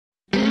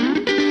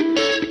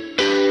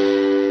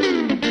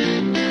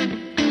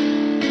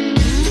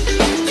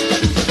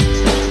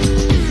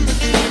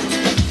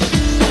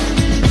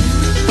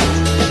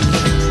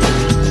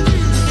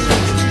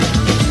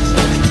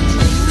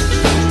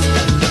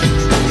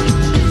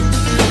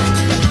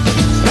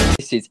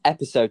This is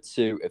episode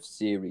 2 of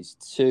series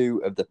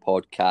 2 of the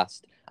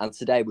podcast, and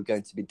today we're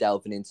going to be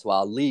delving into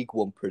our League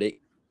One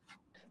prediction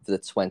for the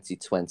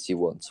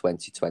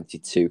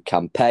 2021-2022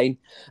 campaign.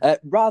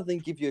 Rather than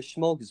give you a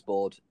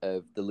smorgasbord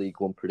of the League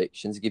One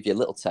predictions, give you a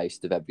little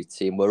taste of every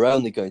team, we're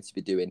only going to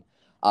be doing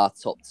our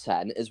top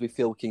 10, as we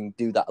feel we can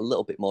do that a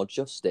little bit more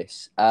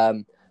justice.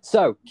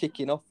 So,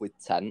 kicking off with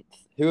 10th,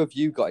 who have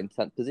you got in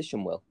 10th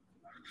position, Will?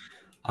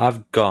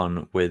 I've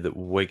gone with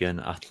Wigan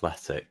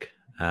Athletic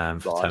for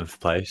 10th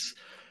place.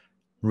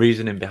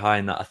 Reasoning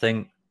behind that, I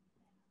think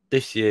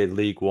this year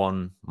League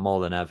One, more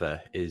than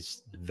ever,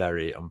 is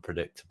very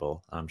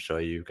unpredictable. I'm sure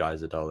you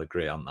guys would all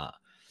agree on that.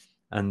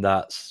 And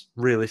that's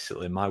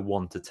realistically my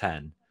 1 to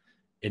 10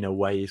 in a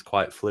way is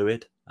quite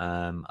fluid.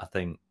 I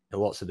think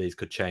lots of these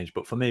could change.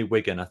 But for me,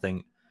 Wigan, I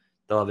think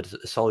they'll have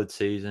a solid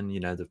season. You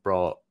know, they've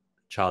brought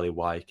Charlie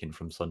Wyke in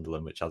from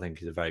Sunderland, which I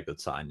think is a very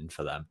good signing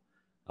for them.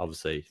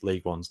 Obviously,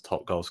 League One's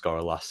top goal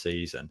scorer last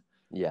season.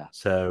 Yeah.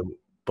 So,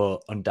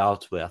 but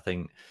undoubtedly, I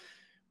think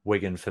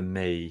Wigan, for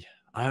me,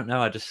 I don't know.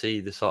 I just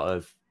see the sort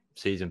of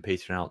season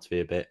petering out to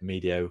be a bit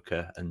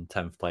mediocre, and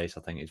 10th place,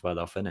 I think, is where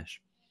they'll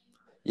finish.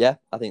 Yeah,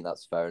 I think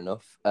that's fair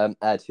enough.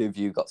 Ed, who have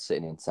you got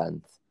sitting in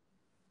 10th?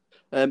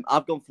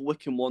 I've gone for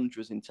Wycombe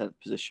Wanderers in 10th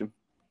position.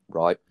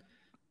 Right.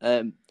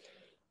 I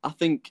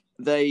think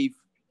they've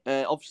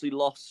obviously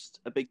lost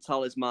a big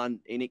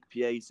talisman in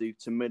Ikpeazu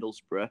to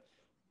Middlesbrough,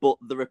 but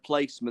the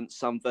replacement,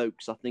 Sam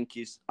Vokes, I think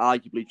is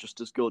arguably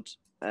just as good.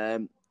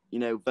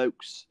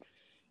 Vokes,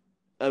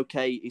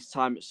 okay, his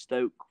time at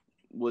Stoke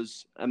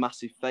was a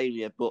massive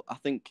failure, but I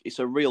think it's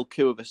a real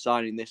coup of a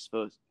signing this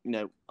for,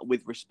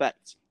 with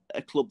respect,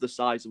 a club the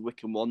size of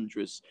Wycombe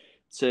Wanderers,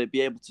 to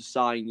be able to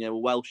sign, a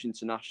Welsh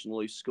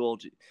international who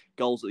scored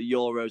goals at the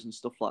Euros and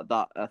stuff like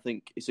that. I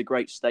think it's a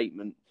great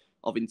statement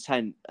of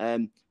intent.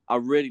 I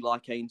really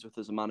like Ainsworth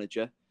as a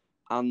manager.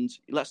 And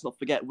let's not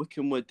forget,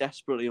 Wycombe were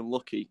desperately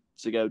unlucky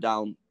to go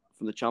down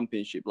from the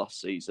Championship last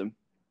season.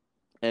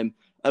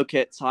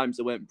 Okay, at times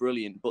they weren't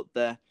brilliant, but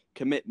their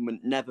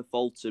commitment never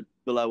faltered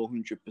below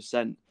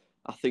 100%.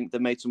 I think they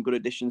made some good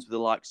additions with the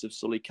likes of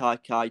Sully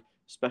Kaikai,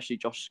 especially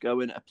Josh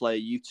Scowen, a player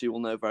you two will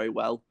know very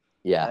well.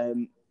 Yeah.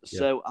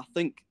 So I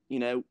think,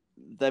 they've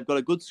got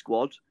a good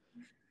squad.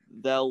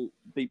 They'll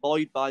be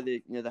buoyed by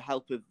the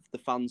help of the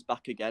fans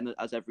back again,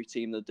 as every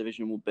team in the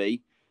division will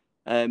be.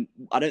 I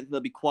don't think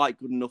they'll be quite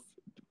good enough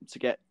to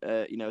get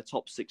a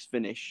top 6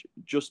 finish,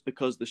 just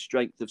because the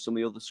strength of some of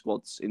the other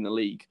squads in the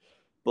league.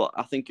 But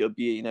I think it'll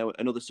be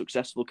another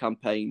successful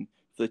campaign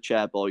for the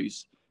Chair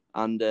Boys,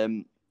 and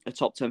a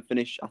top 10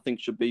 finish I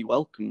think should be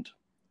welcomed.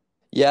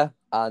 Yeah,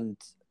 and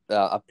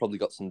I've probably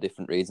got some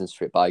different reasons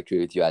for it, but I agree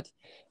with you, Ed.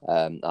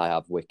 I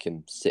have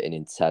Wycombe sitting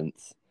in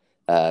 10th.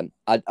 I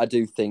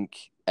do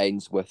think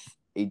Ainsworth,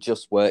 he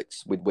just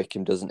works with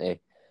Wycombe, doesn't he?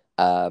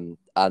 And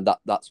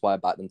that's why I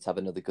back them to have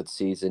another good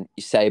season.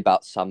 You say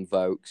about Sam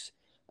Vokes,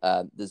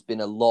 there's been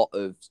a lot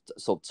of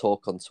sort of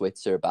talk on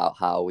Twitter about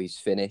how he's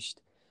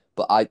finished,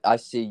 but I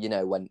see,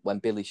 when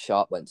Billy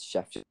Sharp went to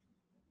Sheffield,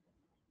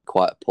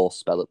 quite a poor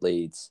spell at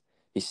Leeds,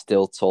 he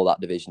still tore that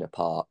division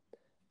apart,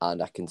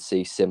 and I can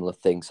see similar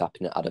things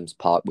happening at Adams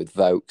Park with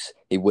Vokes.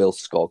 He will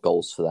score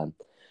goals for them.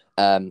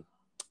 And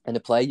a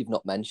player you've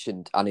not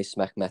mentioned, Anis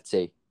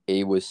Mehmeti,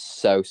 he was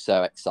so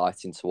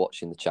exciting to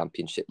watch in the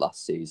Championship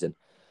last season.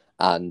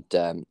 And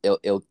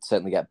he'll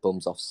certainly get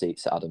bums off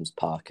seats at Adams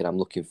Park, and I'm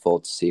looking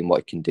forward to seeing what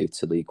he can do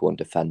to League One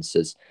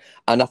defences.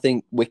 And I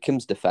think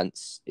Wycombe's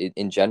defence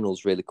in general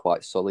is really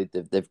quite solid.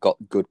 They've got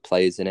good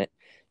players in it.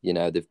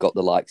 They've got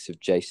the likes of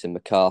Jason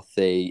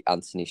McCarthy,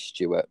 Anthony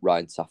Stewart,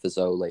 Ryan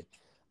Tafazoli,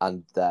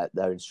 and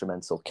their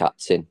instrumental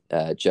captain,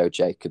 Joe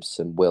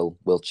Jacobson, will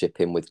chip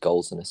in with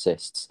goals and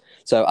assists.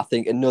 So I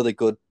think another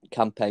good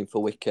campaign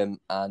for Wycombe,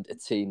 and a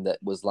team that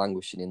was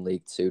languishing in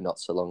League Two not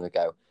so long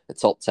ago. A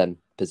top 10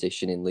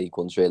 position in League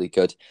One's really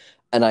good.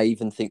 And I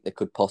even think they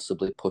could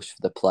possibly push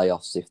for the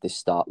playoffs if they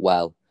start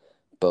well.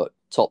 But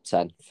top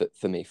 10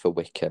 for me for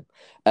Wycombe.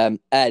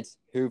 Ed,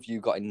 who have you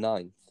got in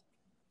 9th?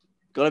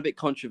 Got a bit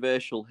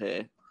controversial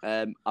here.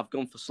 I've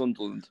gone for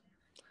Sunderland.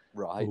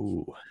 Right.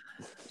 Ooh.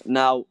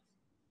 Now,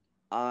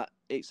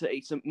 it's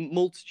a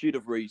multitude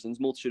of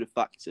reasons, multitude of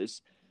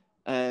factors,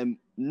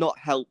 not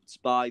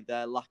helped by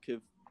their lack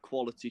of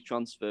quality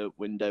transfer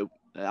window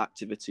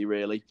activity,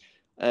 really.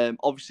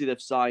 Obviously,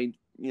 they've signed,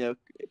 a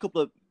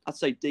couple of, I'd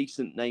say,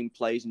 decent name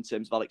players in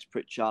terms of Alex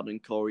Pritchard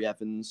and Corey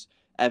Evans.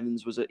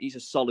 Evans he's a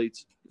solid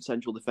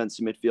central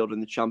defensive midfielder in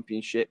the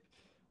Championship.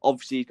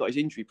 Obviously, he's got his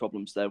injury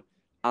problems, though.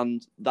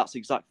 And that's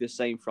exactly the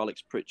same for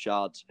Alex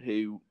Pritchard,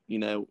 who,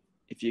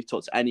 if you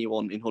talk to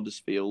anyone in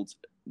Huddersfield,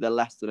 they're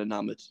less than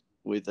enamoured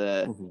with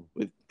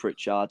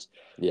Pritchard.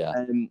 Yeah.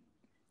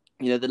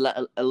 They let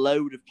a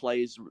load of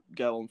players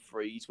go on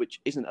freeze,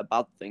 which isn't a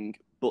bad thing,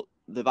 but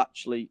they've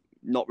actually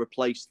not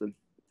replaced them.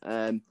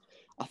 I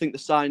think the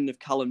signing of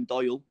Callum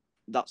Doyle,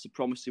 that's a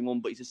promising one,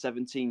 but he's a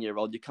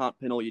 17-year-old. You can't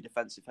pin all your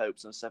defensive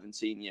hopes on a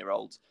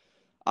 17-year-old.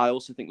 I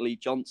also think Lee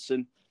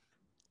Johnson,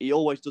 he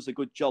always does a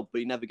good job, but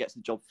he never gets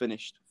the job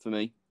finished for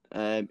me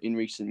in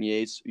recent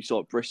years. You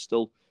saw at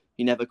Bristol,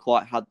 he never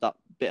quite had that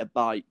bit of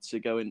bite to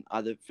go and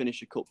either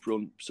finish a cup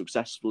run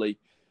successfully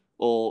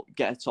or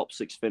get a top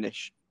 6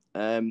 finish.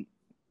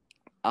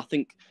 I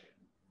think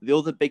the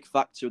other big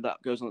factor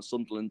that goes on at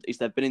Sunderland is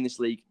they've been in this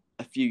league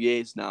a few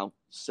years now.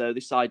 So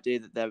this idea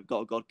that they've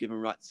got a God-given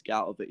right to get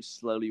out of it is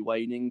slowly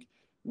waning.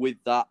 With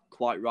that,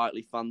 quite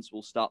rightly, fans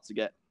will start to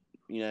get,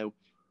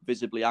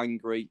 visibly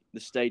angry. The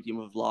Stadium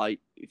of Light,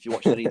 if you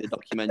watch any of the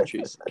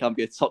documentaries, can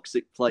be a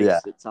toxic place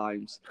at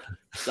times.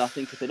 So I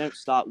think if they don't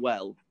start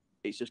well,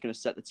 it's just going to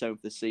set the tone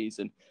for the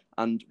season.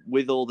 And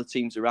with all the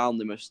teams around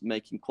them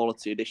making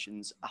quality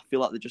additions, I feel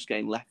like they're just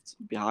getting left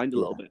behind a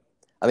little bit.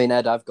 I mean,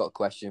 Ed, I've got a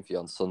question for you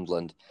on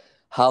Sunderland.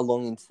 How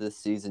long into the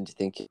season do you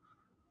think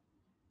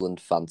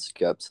Sunderland fans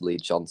go up to Lee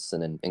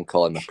Johnson and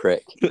call him a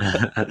prick?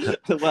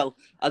 Well,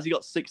 has he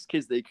got 6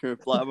 kids that he can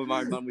reply? I'm a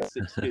married man with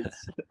 6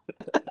 kids.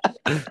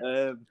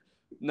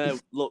 No,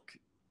 look,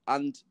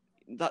 and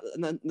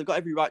then they've got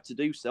every right to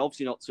do so.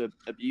 Obviously, not to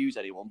abuse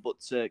anyone, but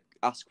to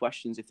ask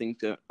questions if things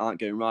aren't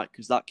going right,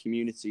 because that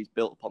community is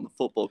built upon the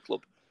football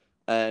club.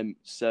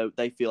 So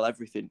they feel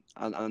everything,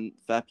 and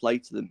fair play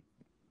to them.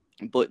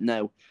 But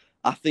no,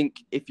 I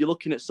think if you're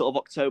looking at sort of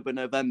October,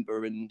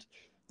 November, and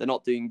they're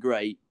not doing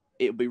great,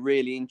 it'll be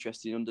really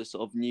interesting under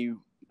sort of new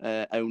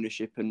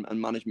ownership and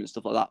management,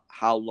 stuff like that,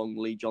 how long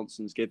Lee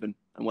Johnson's given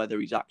and whether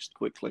he's axed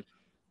quickly.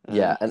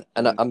 And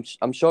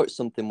I'm sure it's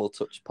something we'll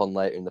touch upon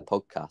later in the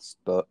podcast,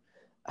 but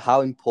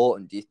how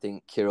important do you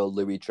think Kirill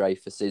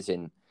Louis-Dreyfus is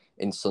in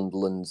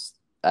Sunderland's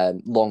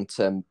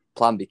long-term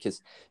plan?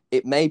 Because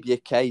it may be a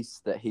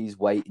case that he's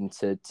waiting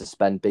to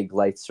spend big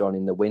later on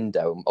in the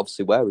window. And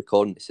obviously, we're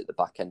recording this at the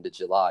back end of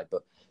July,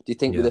 but do you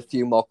think with a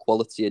few more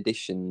quality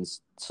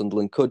additions,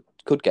 Sunderland could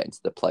get into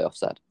the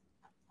playoffs, Ed?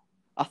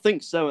 I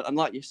think so. And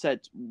like you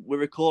said, we're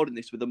recording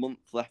this with a month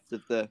left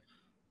of the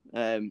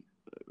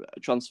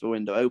transfer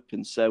window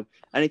open. So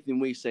anything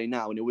we say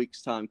now in a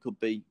week's time could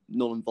be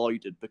null and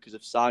voided because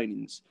of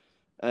signings.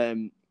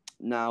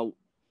 Now,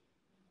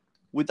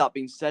 with that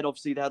being said,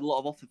 obviously they had a lot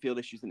of off-the-field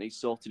issues that need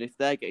sorted. If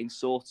they're getting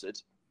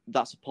sorted,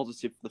 that's a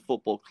positive for the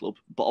football club.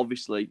 But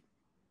obviously,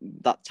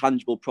 that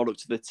tangible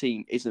product of the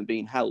team isn't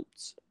being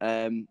helped.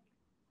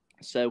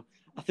 So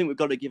I think we've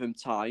got to give him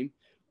time.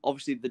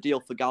 Obviously, the deal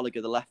for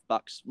Gallagher, the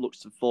left-backs, looks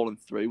to have fallen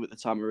through at the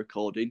time of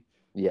recording.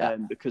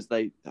 Because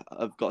they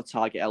have got a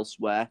target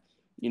elsewhere.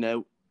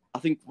 I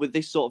think with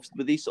these sort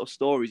of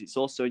stories, it's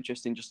also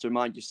interesting just to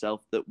remind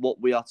yourself that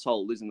what we are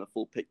told isn't the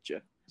full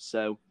picture.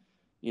 So,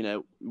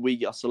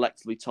 we are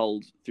selectively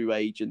told through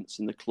agents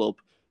and the club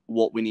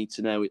what we need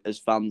to know as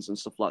fans and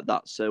stuff like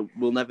that. So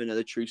we'll never know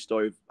the true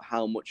story of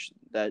how much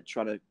they're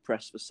trying to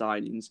press for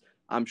signings.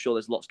 I'm sure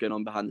there's lots going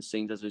on behind the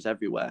scenes, as there's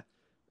everywhere.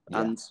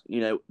 Yeah. And,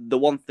 the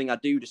one thing I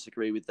do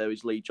disagree with, though,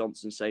 is Lee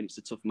Johnson saying it's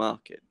a tough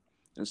market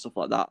and stuff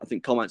like that. I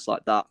think comments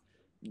like that,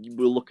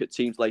 we'll look at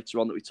teams later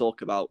on that we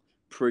talk about,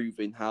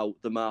 proving how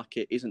the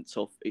market isn't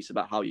tough. It's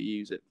about how you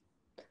use it.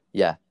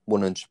 Yeah,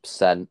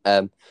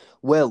 100%.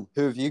 Will,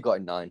 who have you got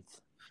in 9th?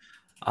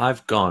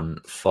 I've gone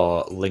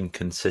for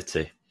Lincoln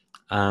City.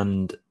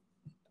 And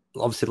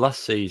obviously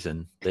last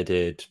season they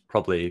did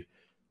very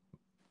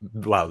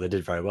well,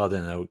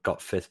 didn't they? Got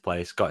 5th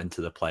place, got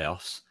into the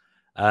playoffs.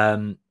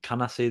 Can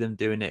I see them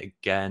doing it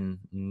again?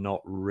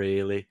 Not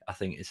really. I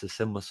think it's a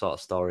similar sort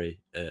of story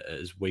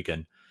as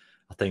Wigan.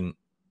 I think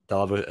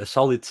they'll have a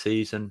solid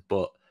season,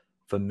 but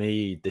for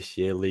me this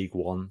year, League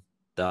One,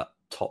 that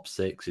top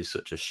 6 is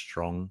such a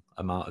strong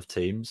amount of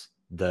teams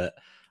that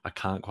I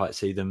can't quite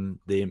see the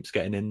Imps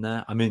getting in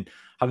there. I mean,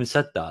 having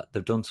said that,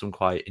 they've done some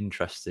quite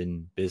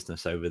interesting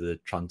business over the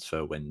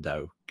transfer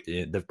window.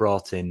 They've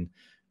brought in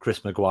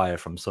Chris Maguire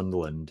from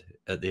Sunderland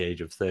at the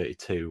age of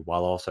 32,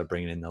 while also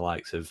bringing in the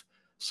likes of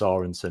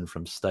Sorensen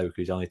from Stoke,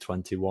 who's only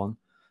 21.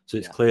 So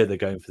it's clear they're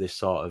going for this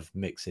sort of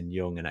mixing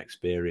young and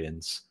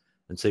experience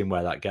and seeing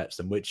where that gets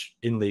them, which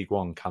in League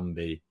One can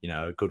be,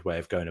 a good way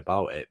of going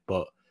about it.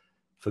 But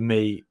for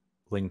me,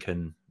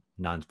 Lincoln,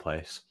 9th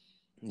place.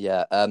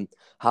 Yeah.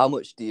 How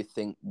much do you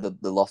think the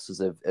losses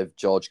of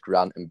George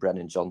Grant and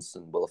Brennan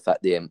Johnson will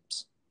affect the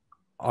Imps?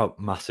 Oh,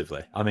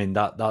 massively. I mean,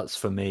 that's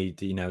for me,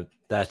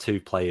 they're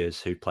 2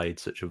 players who played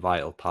such a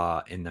vital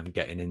part in them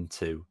getting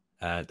into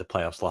the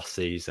playoffs last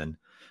season.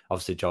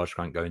 Obviously, George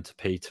Grant going to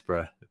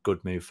Peterborough, a good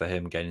move for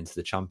him getting into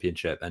the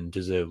Championship, and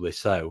deservedly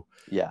so.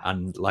 Yeah.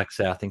 And like I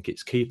say, I think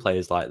it's key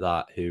players like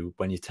that who,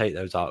 when you take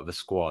those out of a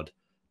squad,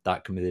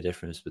 that can be the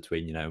difference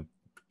between,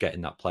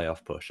 getting that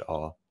playoff push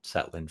or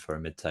settling for a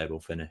mid-table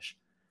finish.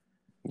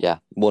 Yeah,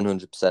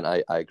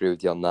 100%. I agree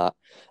with you on that.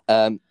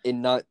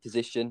 In 9th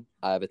position,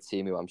 I have a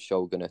team who I'm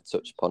sure we're going to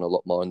touch upon a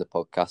lot more in the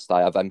podcast.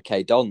 I have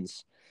MK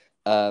Dons.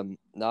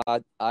 Now,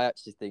 I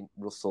actually think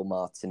Russell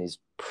Martin is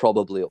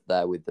probably up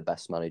there with the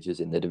best managers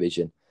in the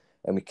division,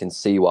 and we can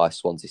see why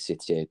Swansea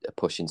City are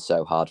pushing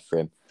so hard for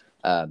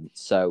him.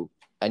 So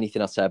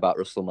anything I say about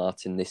Russell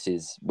Martin, this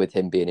is with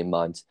him being in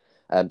mind,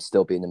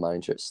 still being the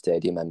manager at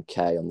Stadium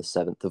MK on the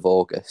 7th of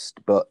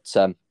August. But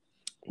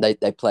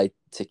they play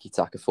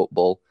tiki-taka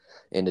football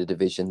in a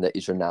division that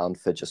is renowned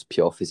for just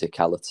pure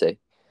physicality.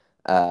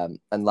 And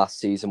last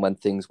season, when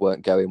things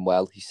weren't going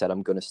well, he said,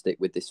 I'm going to stick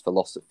with this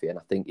philosophy. And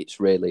I think it's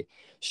really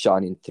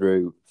shining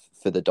through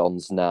for the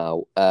Dons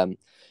now.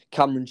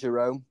 Cameron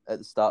Jerome at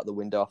the start of the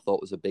window, I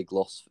thought was a big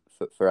loss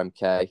for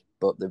MK,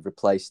 but they've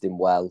replaced him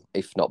well,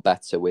 if not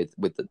better, with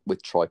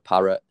Troy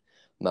Parrott,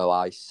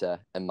 Mo Isa,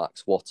 and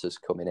Max Waters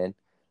coming in.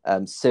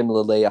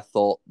 Similarly, I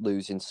thought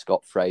losing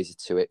Scott Fraser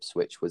to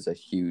Ipswich was a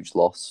huge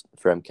loss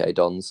for MK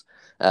Dons.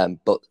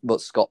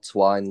 But Scott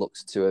Twine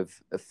looks to have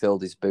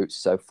filled his boots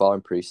so far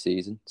in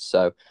pre-season,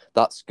 so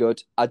that's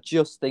good. I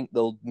just think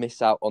they'll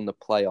miss out on the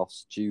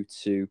playoffs due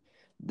to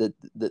the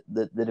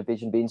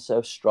division being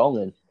so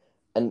strong,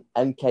 and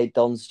MK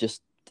Dons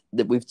just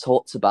that we've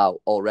talked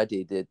about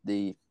already.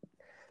 The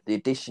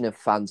addition of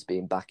fans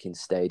being back in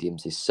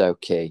stadiums is so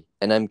key,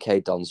 and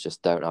MK Dons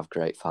just don't have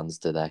great fans,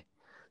 do they?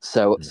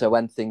 So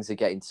when things are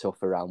getting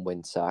tough around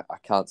winter, I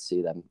can't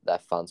see their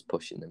fans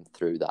pushing them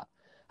through that,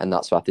 and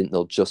that's why I think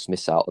they'll just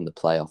miss out on the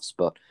playoffs.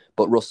 But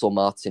Russell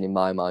Martin, in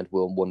my mind,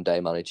 will one day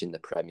manage in the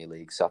Premier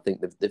League, so I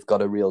think they've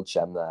got a real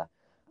gem there,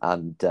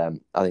 and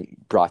I think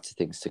brighter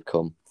things to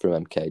come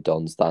from MK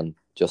Dons than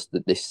just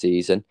this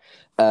season.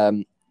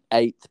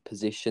 8th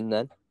position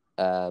then.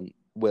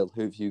 Will,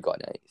 who have you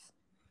got in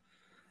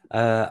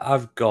 8th?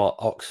 I've got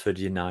Oxford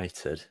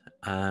United.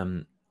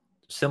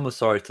 Similar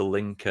story to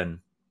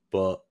Lincoln,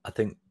 but I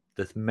think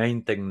the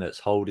main thing that's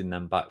holding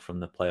them back from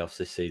the playoffs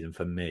this season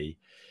for me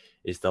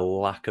is the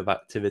lack of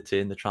activity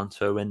in the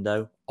transfer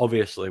window.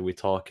 Obviously, we're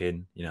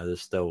talking,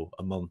 there's still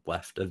a month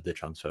left of the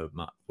transfer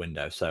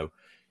window. So,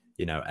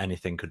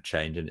 anything could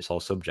change and it's all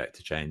subject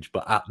to change.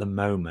 But at the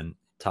moment,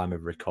 time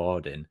of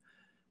recording,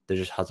 there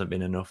just hasn't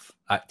been enough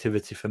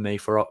activity for me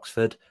for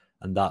Oxford.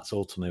 And that's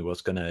ultimately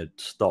what's going to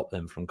stop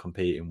them from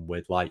competing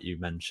with, like you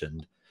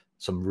mentioned,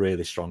 some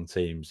really strong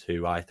teams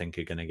who I think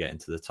are going to get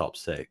into the top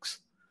 6.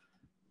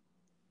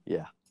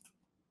 Yeah.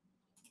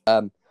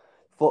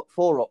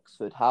 For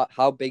Oxford,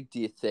 how big do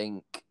you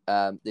think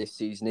this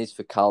season is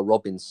for Carl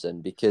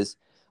Robinson? Because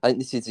I think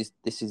this is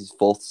his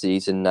 4th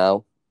season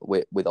now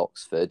with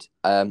Oxford.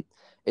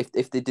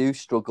 If they do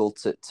struggle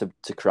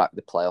to crack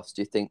the playoffs,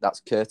 do you think that's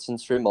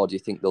curtains for him, or do you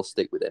think they'll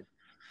stick with him?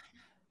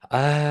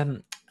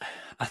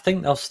 I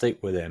think they'll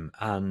stick with him,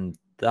 and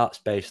that's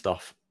based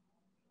off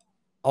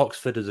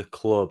Oxford as a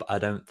club. I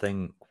don't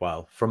think,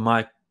 well, from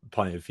my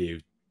point of view,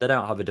 they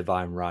don't have a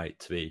divine right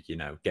to be,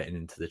 getting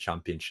into the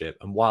Championship.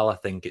 And while I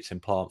think it's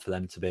important for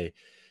them to be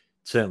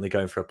certainly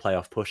going for a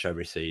playoff push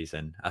every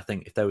season, I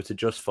think if they were to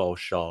just fall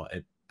short,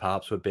 it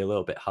perhaps would be a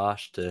little bit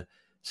harsh to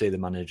see the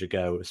manager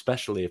go,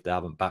 especially if they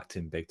haven't backed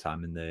him big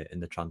time in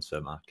the transfer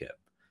market.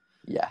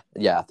 Yeah,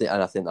 I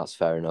think that's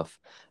fair enough.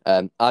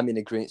 I'm in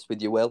agreement with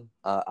you, Will.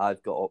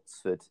 I've got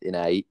Oxford in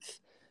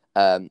 8th.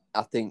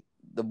 I think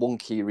the one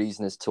key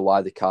reason as to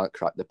why they can't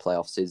crack the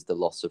playoffs is the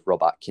loss of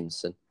Rob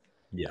Atkinson,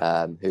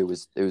 who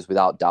was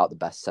without doubt the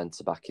best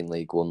centre back in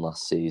League One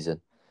last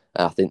season.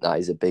 And I think that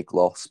is a big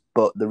loss.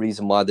 But the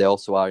reason why they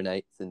also are in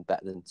 8th and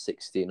better than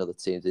 16 other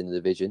teams in the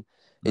division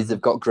is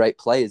they've got great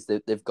players.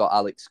 They've got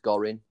Alex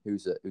Gorin,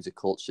 who's a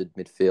cultured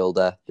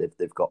midfielder.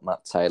 They've got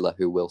Matt Taylor,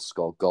 who will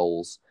score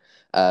goals.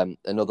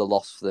 Another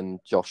loss for them,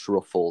 Josh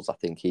Ruffles. I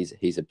think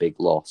he's a big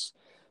loss.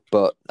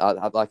 But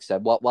like I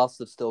said, whilst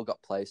they've still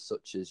got players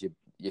such as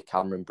your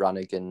Cameron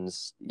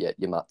Brannigans,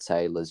 your Matt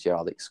Taylors, your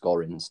Alex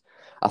Gorins,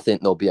 I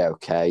think they'll be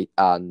okay.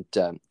 And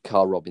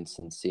Carl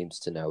Robinson seems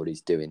to know what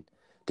he's doing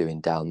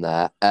down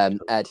there.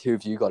 Ed, who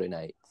have you got in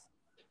 8th?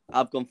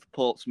 I've gone for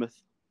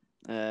Portsmouth.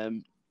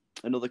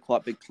 Another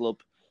quite big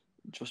club,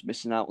 just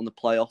missing out on the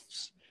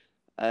playoffs.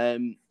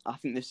 I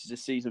think this is a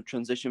season of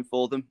transition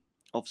for them.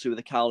 Obviously, with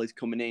the Cowleys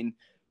coming in,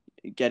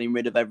 getting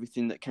rid of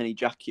everything that Kenny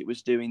Jackett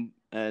was doing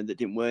that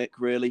didn't work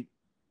really.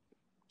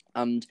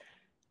 And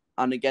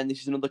again,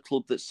 this is another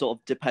club that's sort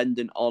of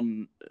dependent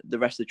on the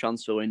rest of the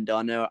transfer window.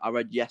 I know I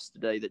read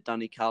yesterday that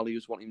Danny Cowley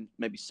was wanting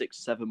maybe 6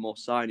 or 7 more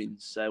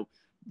signings. So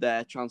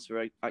their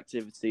transfer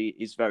activity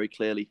is very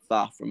clearly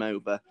far from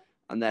over.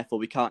 And therefore,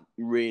 we can't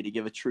really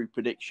give a true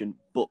prediction.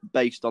 But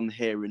based on the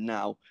here and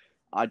now,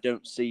 I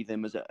don't see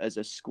them as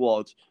a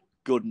squad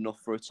good enough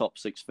for a top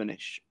 6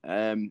 finish.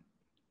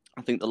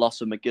 I think the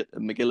loss of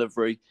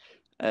McGillivray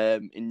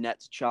in net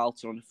to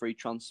Charlton on a free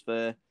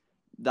transfer,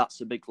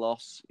 that's a big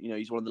loss.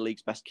 He's one of the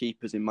league's best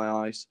keepers in my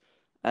eyes.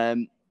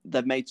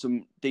 They've made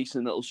some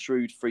decent little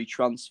shrewd free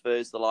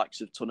transfers, the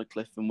likes of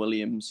Tunnicliffe and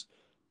Williams.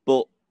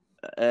 But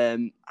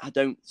I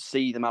don't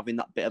see them having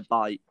that bit of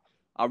bite.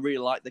 I really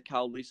like the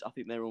Cowleys. I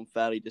think they were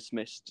unfairly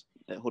dismissed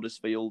at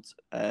Huddersfield.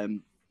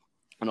 And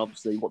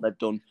obviously what they've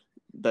done,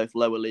 both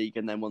lower league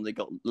and then when they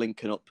got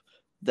Lincoln up,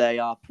 they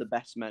are the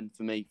best men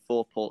for me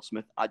for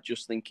Portsmouth. I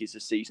just think it's a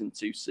season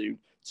too soon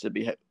to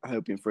be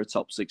hoping for a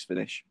top 6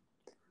 finish.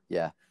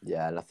 Yeah.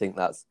 And I think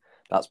that's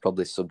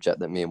probably a subject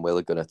that me and Will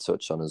are going to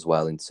touch on as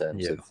well in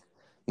terms of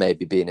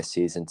maybe being a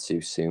season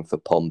too soon for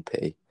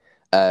Pompey.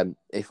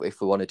 If we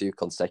want to do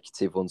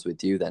consecutive ones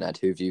with you then, Ed,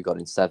 who have you got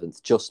in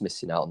 7th, just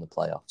missing out on the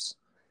playoffs?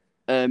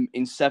 In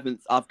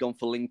 7th, I've gone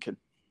for Lincoln.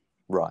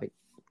 Right.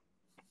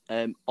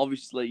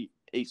 Obviously,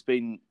 it's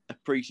been a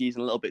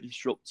pre-season a little bit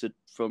disrupted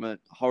from a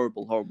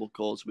horrible, horrible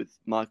cause with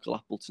Michael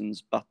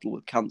Appleton's battle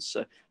with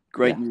cancer.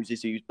 Great news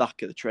is he was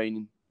back at the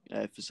training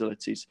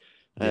facilities,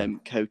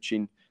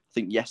 coaching. I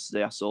think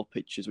yesterday I saw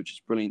pictures, which is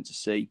brilliant to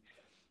see.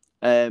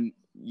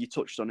 You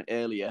touched on it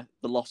earlier,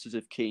 the losses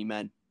of key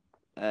men,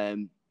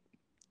 and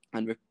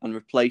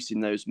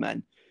replacing those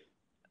men.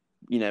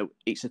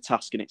 It's a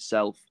task in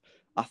itself.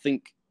 I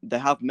think they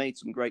have made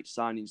some great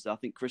signings. I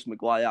think Chris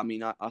Maguire,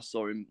 I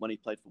saw him when he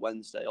played for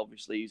Wednesday.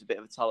 Obviously, he's a bit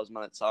of a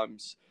talisman at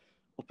times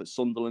up at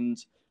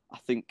Sunderland. I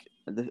think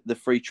the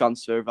free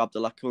transfer of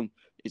Abdullah Kun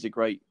is a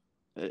great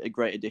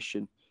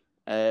addition.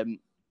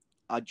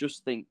 I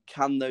just think,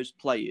 can those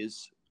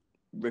players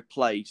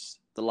replace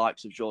the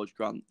likes of George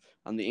Grant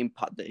and the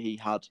impact that he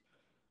had?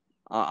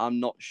 I'm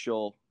not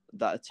sure.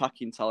 That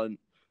attacking talent,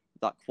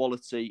 that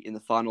quality in the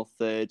final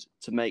third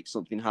to make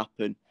something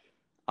happen,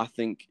 I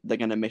think they're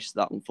going to miss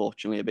that,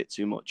 unfortunately, a bit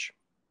too much.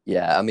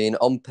 Yeah,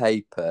 on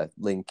paper,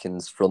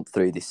 Lincoln's front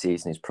three this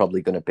season is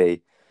probably going to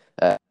be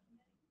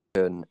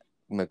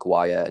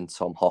Maguire and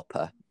Tom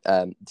Hopper.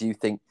 Do you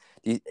think,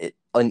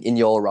 in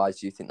your eyes,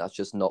 do you think that's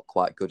just not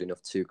quite good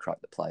enough to crack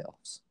the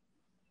playoffs?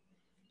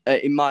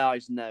 In my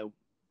eyes, no.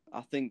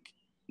 I think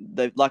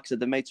they've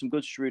made some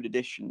good shrewd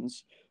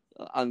additions.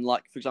 And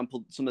for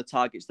example, some of the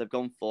targets they've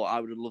gone for, I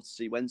would have loved to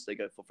see Wednesday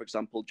go for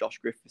example, Josh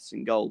Griffiths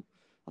in goal.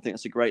 I think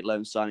that's a great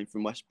loan signing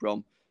from West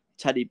Brom.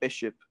 Teddy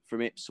Bishop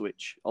from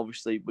Ipswich.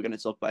 Obviously, we're going to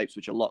talk about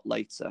Ipswich a lot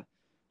later.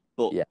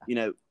 But,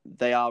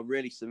 they are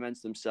really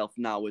cemented themselves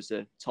now as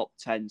a top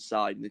 10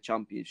 side in the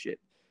Championship.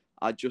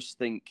 I just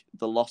think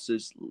the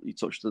losses, you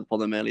touched upon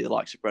them earlier, the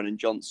likes of Brennan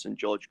Johnson,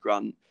 George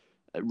Grant,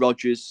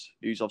 Rodgers,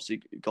 who's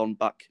obviously gone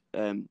back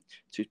to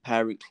his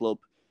parent club.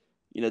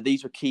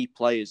 These were key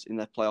players in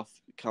their playoff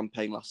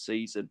campaign last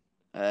season.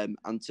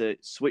 And to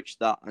switch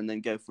that and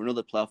then go for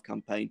another playoff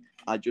campaign,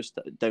 I just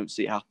don't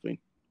see it happening.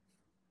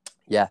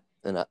 Yeah,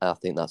 and I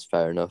think that's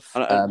fair enough.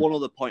 And one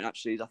other point,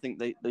 actually, is I think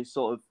they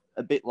sort of,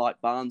 a bit like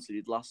Barnsley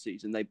did last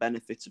season, they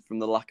benefited from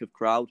the lack of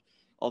crowd.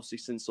 Obviously,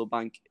 Sincil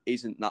Bank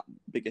isn't that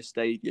big a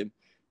stadium,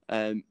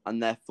 and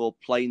therefore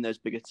playing those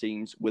bigger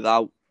teams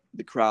without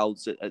the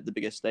crowds at the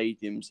bigger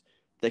stadiums,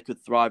 they could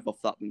thrive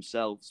off that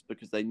themselves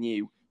because they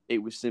knew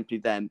it was simply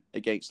them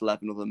against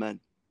 11 other men.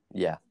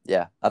 Yeah.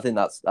 I think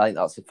that's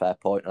a fair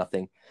point, and I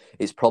think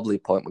it's probably a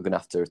point we're going to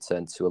have to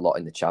return to a lot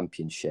in the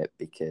Championship,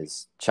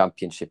 because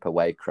Championship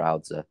away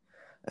crowds are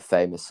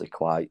famously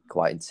quite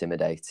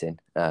intimidating,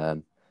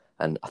 and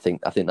I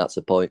think that's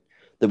a point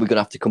that we're going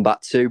to have to come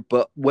back to.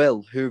 But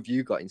Will, who have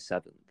you got in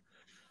seventh?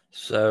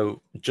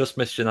 So just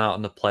missing out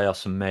on the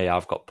playoffs and me,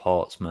 I've got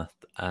Portsmouth,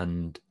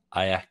 and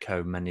I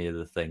echo many of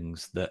the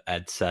things that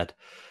Ed said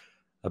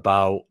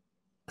about.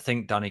 I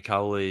think Danny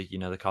Cowley,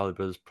 the Cowley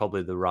brothers,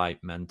 probably the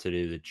right men to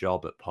do the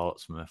job at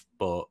Portsmouth.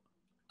 But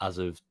as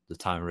of the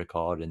time of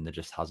recording, there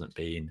just hasn't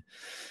been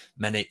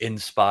many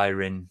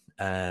inspiring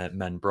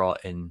men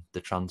brought in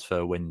the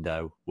transfer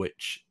window,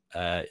 which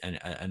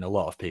and a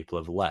lot of people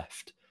have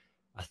left.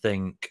 I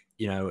think,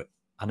 I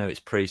know it's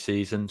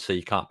pre-season, so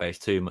you can't base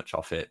too much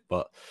off it,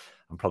 but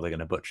I'm probably going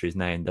to butcher his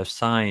name. They've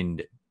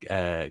signed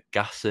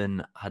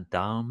Gassan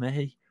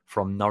Adame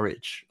from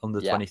Norwich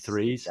under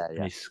 23s,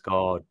 and he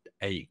scored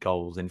 8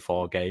 goals in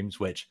 4 games,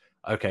 which,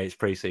 okay, it's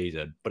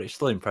pre-season, but it's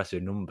still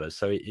impressive numbers.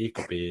 So he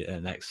could be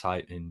an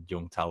exciting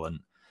young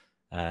talent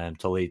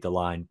to lead the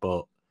line.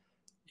 But,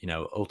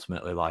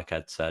 ultimately, like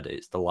Ed said,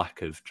 it's the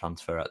lack of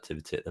transfer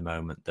activity at the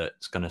moment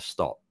that's going to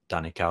stop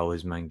Danny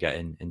Cowley's men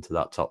getting into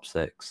that top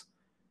 6.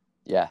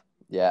 Yeah.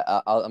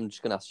 I'm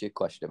just going to ask you a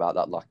question about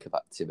that lack of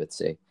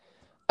activity.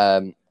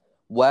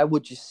 Where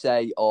would you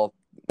say, or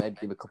maybe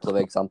give a couple of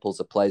examples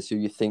of players who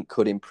you think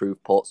could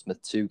improve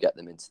Portsmouth to get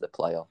them into the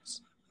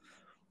playoffs?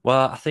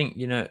 Well, I think,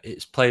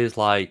 it's players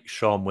like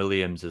Sean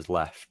Williams has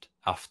left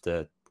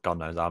after God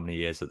knows how many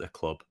years at the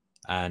club.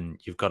 And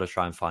you've got to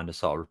try and find a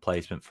sort of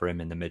replacement for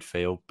him in the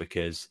midfield,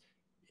 because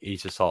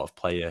he's a sort of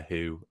player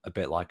who, a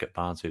bit like at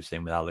Barnes, we've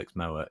seen with Alex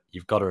Mowat,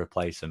 you've got to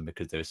replace him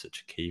because they're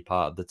such a key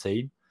part of the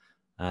team.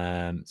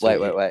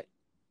 Wait.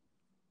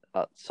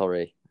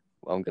 Sorry,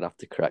 I'm going to have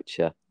to correct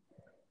you.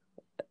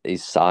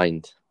 He's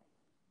signed.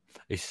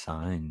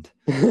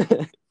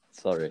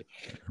 Sorry.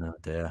 Oh,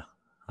 dear.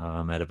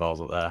 I made a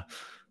balls up there.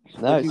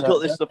 No, we've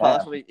got this stuff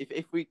out.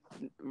 If we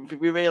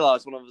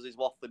realise one of us is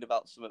waffling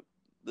about something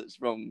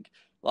that's wrong,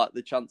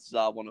 the chances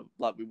are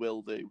we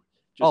will do.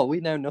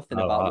 We know nothing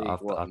about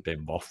League One. I've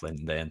been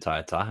waffling the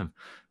entire time.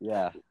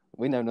 Yeah,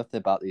 we know nothing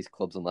about these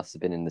clubs unless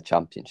they've been in the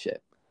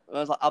Championship. I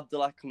was like,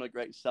 Abdullah Kun, a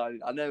great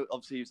signing. I know,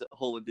 obviously, he was at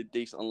Hull and did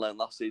decent on loan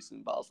last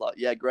season, but I was like,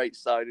 yeah, great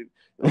signing.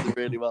 It did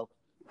really well.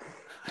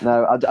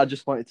 No, I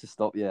just wanted to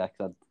stop you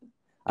because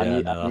I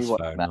knew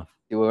what fair enough.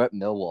 You were at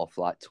Millwall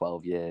for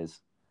 12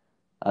 years.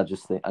 I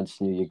just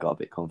knew you got a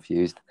bit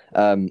confused.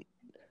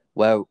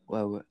 Well,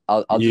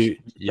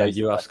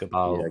 you ask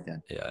about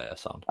again. Yeah,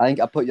 sound. I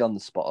think I put you on the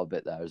spot a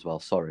bit there as well.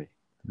 Sorry.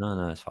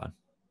 No, it's fine.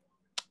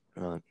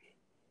 Right.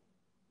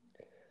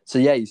 So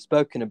yeah, you've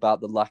spoken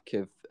about the lack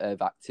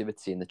of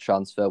activity in the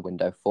transfer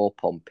window for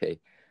Pompey.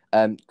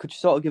 Could you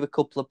sort of give a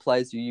couple of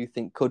players who you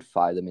think could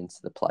fire them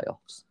into the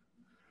playoffs?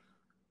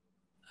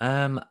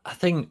 I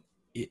think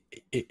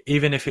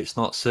even if it's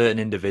not certain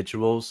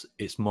individuals,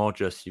 it's more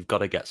just you've got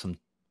to get some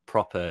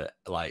proper,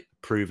 like,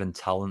 proven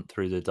talent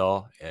through the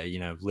door,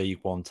 League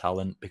One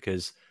talent,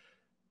 because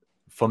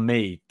for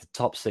me, the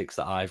top 6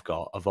 that I've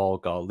got have all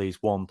got at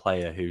least one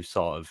player who's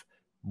sort of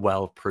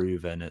well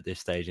proven at this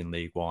stage in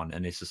League One,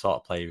 and it's the sort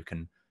of player who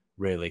can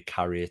really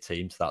carry a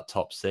team to that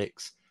top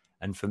 6.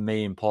 And for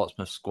me, in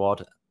Portsmouth's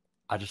squad,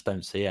 I just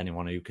don't see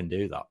anyone who can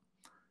do that.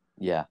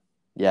 Yeah,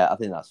 I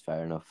think that's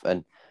fair enough,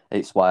 and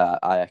it's why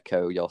I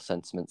echo your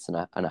sentiments, and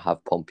I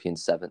have Pompey in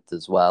 7th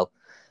as well.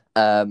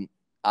 I'm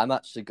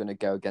actually going to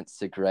go against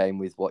the grain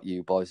with what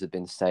you boys have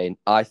been saying.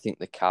 I think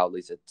the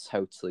Cowleys are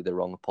totally the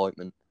wrong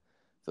appointment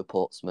for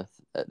Portsmouth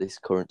at this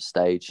current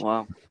stage.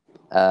 Wow.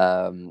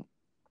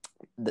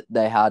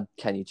 They had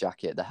Kenny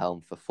Jackie at the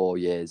helm for 4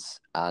 years,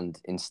 and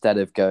instead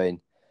of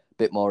going a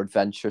bit more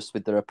adventurous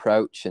with their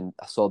approach, and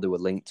I saw they were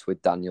linked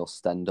with Daniel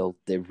Stendel,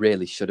 they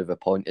really should have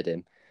appointed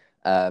him.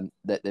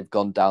 That they've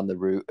gone down the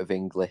route of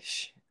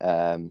English,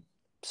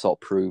 sort of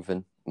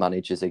proven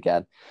managers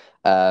again.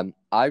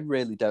 I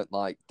really don't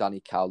like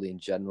Danny Cowley in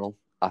general.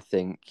 I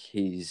think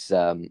he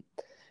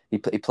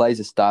plays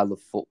a style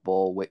of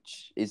football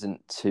which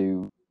isn't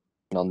too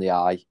on the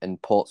eye,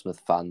 and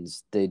Portsmouth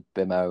fans did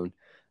bemoan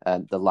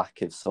the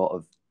lack of sort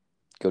of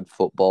good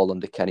football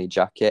under Kenny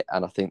Jackett,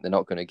 and I think they're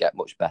not going to get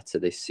much better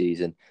this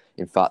season.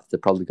 In fact, they're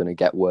probably going to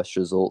get worse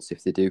results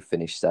if they do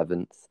finish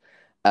 7th.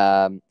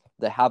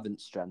 They haven't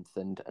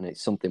strengthened, and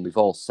it's something we've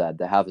all said,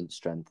 they haven't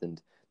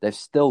strengthened. They've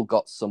still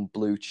got some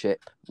blue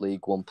chip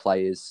League One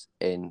players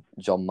in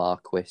John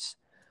Marquis,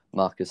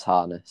 Marcus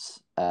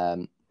Harness,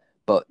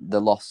 but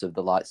the loss of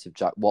the likes of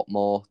Jack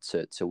Watmore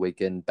to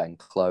Wigan, Ben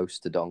Close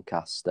to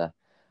Doncaster,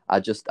 I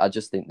just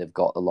think they've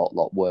got a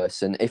lot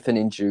worse. And if an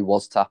injury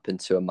was to happen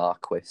to a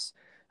Marquis,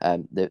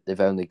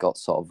 they've only got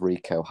sort of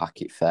Rico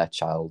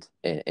Hackett-Fairchild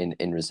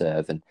in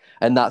reserve,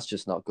 and that's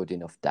just not good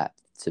enough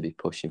depth to be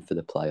pushing for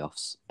the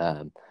playoffs.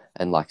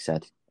 And like I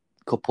said,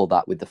 couple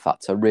that with the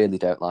fact I really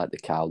don't like the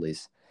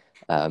Cowleys.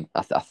 I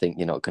think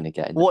you're not going to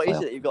get in. What is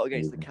it you've got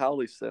against the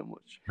Cowleys so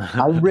much?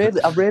 I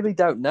really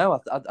don't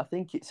know. I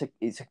think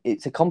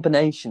it's a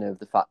combination of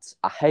the fact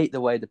I hate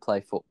the way they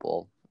play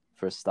football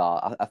for a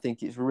start. I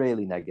think it's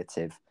really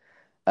negative.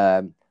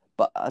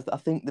 But I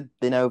think they've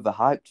been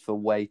overhyped for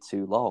way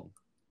too long.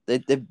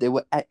 They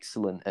were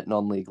excellent at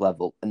non-league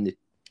level, and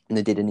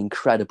they did an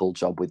incredible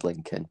job with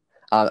Lincoln.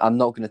 I'm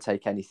not going to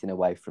take anything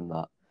away from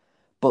that.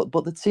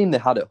 But the team they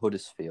had at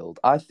Huddersfield,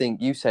 I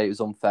think you say it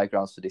was unfair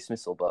grounds for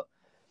dismissal, but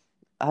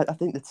I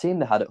think the team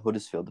they had at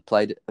Huddersfield, they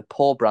played a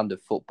poor brand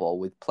of football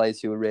with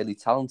players who were really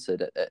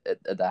talented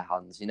at their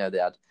hands. You know, they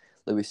had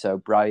Lewis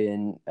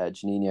O'Brien,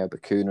 Juninho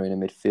Bacuna in a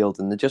midfield,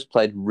 and they just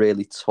played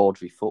really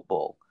tawdry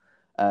football.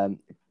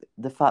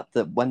 The fact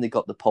that when they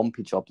got the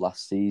Pompey job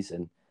last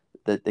season,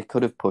 that they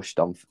could have pushed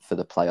on for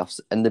the playoffs,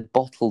 and they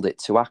bottled it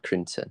to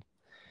Accrington.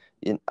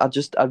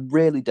 I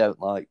really don't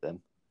like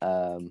them.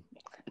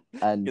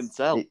 And you can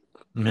tell.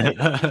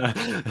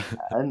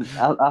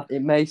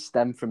 It may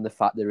stem from the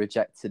fact they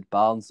rejected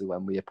Barnsley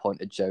when we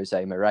appointed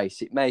Jose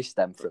Moraes. It may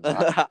stem from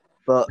that,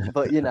 but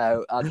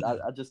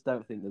I just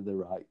don't think they're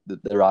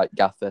the right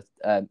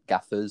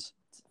gaffers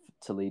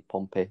to lead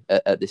Pompey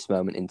at this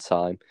moment in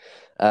time.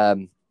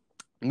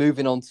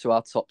 Moving on to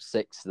our top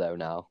 6 though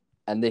now,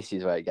 and this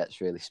is where it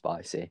gets really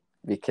spicy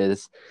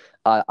because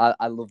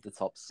I love the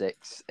top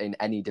 6 in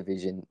any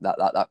division.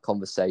 That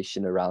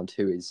conversation around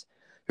who is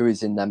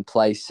in them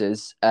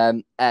places.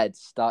 Ed,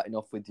 starting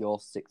off with your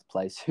 6th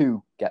place,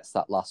 who gets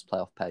that last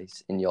playoff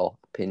place in your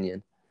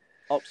opinion?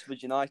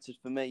 Oxford United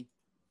for me.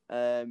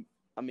 I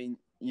mean,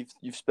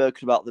 you've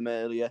spoken about them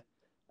earlier,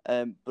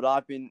 but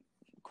I've been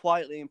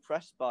quietly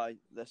impressed by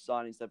the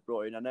signings they've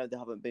brought in. I know they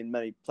haven't been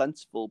many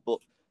plentiful, but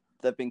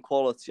they've been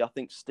quality. I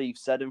think Steve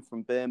Seddon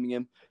from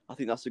Birmingham, I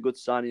think that's a good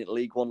signing at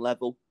League One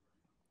level.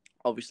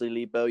 Obviously,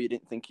 Lee Bowyer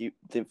didn't feel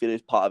it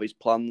was part of his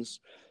plans.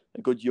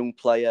 A good young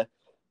player.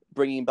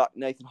 Bringing back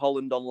Nathan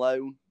Holland on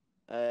loan,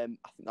 I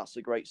think that's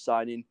a great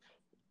signing.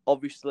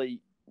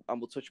 Obviously,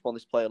 and we'll touch upon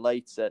this player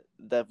later,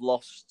 they've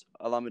lost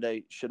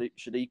Olamide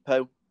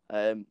Shodipo.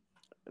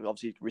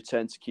 Obviously,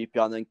 returned to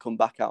QPR and then come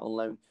back out on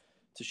loan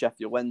to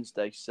Sheffield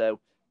Wednesday.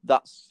 So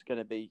that's going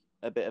to be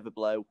a bit of a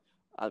blow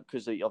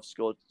because he obviously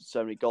scored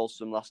so many goals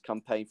from last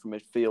campaign from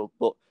midfield.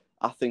 But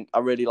I think I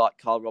really like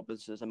Carl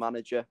Robinson as a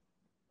manager.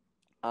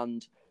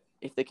 And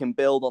if they can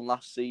build on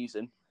last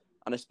season,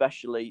 and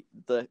especially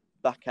the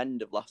back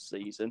end of last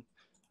season,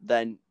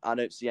 then I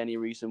don't see any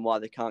reason why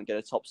they can't get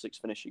a top 6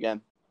 finish again.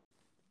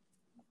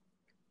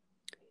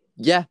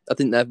 Yeah, I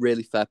think they're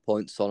really fair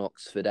points on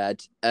Oxford,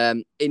 Ed.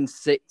 In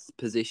 6th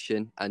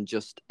position and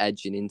just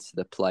edging into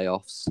the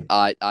playoffs,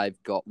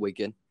 I've got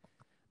Wigan.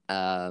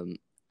 And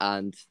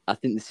I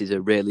think this is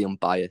a really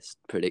unbiased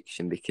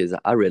prediction because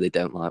I really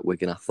don't like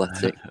Wigan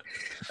Athletic.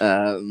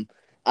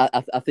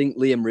 I think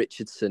Liam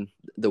Richardson,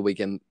 the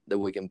Wigan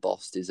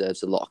boss,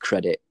 deserves a lot of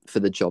credit for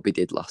the job he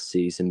did last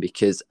season,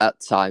 because at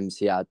times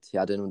he had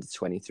an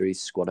under-23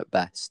 squad at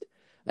best,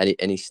 and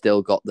he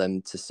still got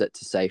them to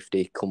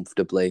safety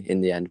comfortably in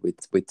the end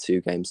with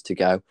 2 games to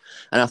go.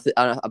 And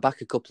I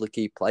back a couple of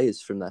key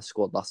players from their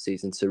squad last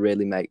season to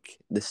really make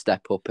the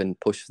step up and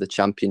push for the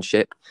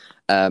championship.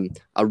 I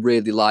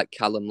really like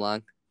Callum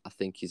Lang. I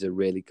think he's a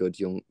really good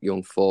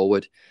young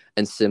forward,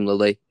 and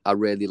similarly, I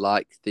really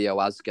like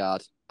Theo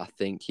Asgard. I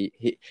think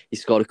he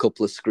scored a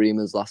couple of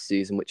screamers last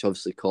season, which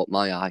obviously caught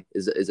my eye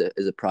as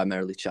a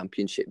primarily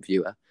championship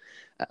viewer.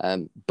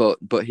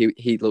 But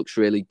he looks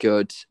really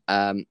good.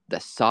 Their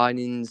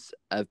signings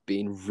have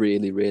been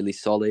really, really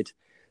solid.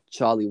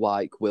 Charlie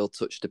Wyke, Will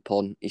touched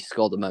upon, he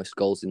scored the most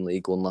goals in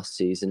League One last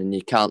season, and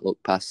you can't look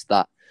past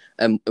that.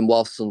 And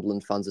while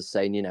Sunderland fans are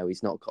saying,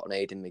 he's not got an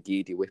Aidan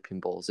McGeady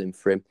whipping balls in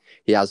for him,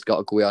 he has got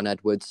a Gwion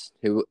Edwards,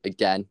 who,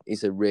 again,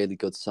 is a really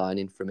good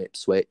signing from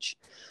Ipswich.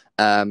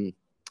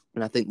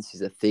 And I think this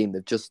is a theme.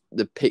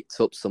 They've picked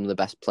up some of the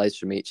best players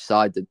from each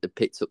side. They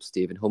picked up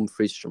Stephen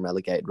Humphreys from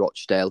relegated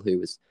Rochdale, who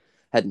was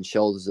head and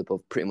shoulders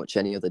above pretty much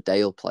any other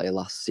Dale player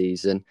last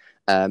season.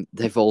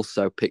 They've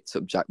also picked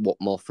up Jack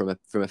Watmore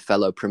from a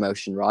fellow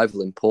promotion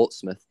rival in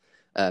Portsmouth.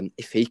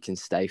 If he can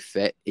stay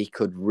fit, he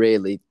could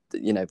really,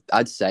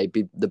 I'd say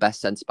be the best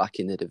centre-back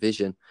in the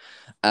division.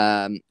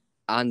 And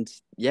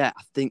yeah,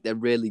 I think they're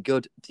really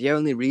good. The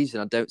only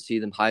reason I don't see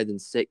them higher than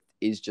 6th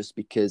is just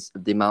because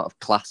of the amount of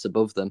class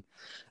above them.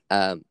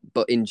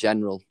 But in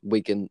general,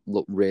 Wigan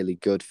look really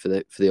good for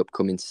the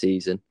upcoming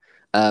season.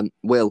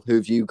 Will, who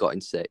have you got in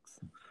 6th?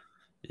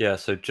 Yeah,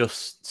 so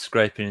just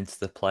scraping into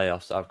the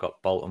playoffs, I've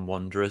got Bolton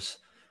Wanderers.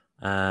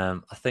 I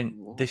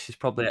think this is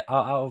probably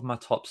out of my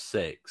top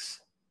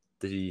 6,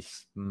 the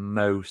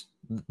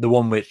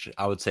one which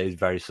I would say is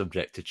very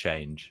subject to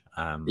change.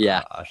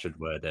 I should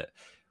word it,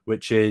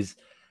 which is,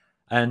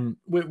 and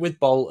with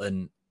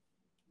Bolton,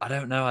 I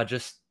don't know.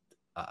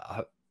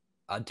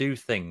 I do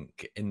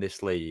think in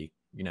this league,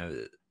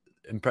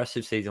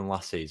 impressive season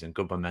last season,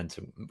 good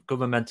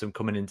momentum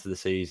coming into the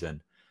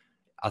season.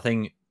 I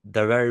think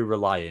they're very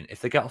reliant.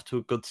 If they get off to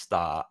a good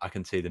start, I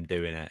can see them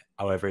doing it.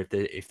 However,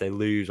 if they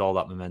lose all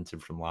that momentum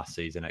from last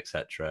season,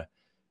 etc.,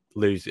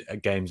 lose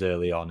games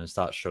early on and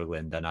start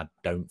struggling, then I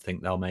don't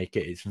think they'll make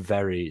it. It's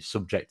very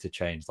subject to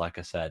change, like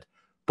I said.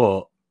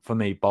 But for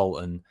me,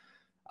 Bolton,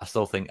 I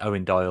still think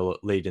Owen Doyle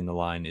leading the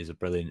line is a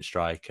brilliant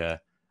striker.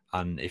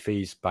 And if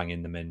he's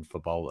banging them in for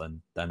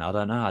Bolton, then I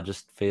don't know. I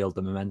just feel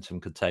the momentum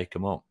could take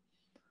them up.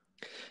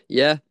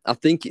 Yeah, I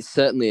think it's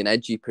certainly an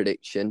edgy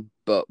prediction,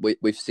 but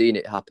we've seen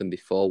it happen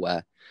before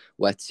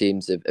where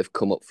teams have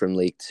come up from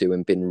League Two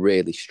and been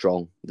really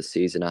strong the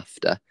season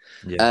after.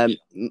 Yeah.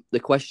 The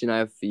question I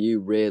have for you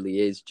really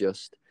is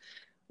just,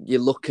 you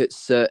look at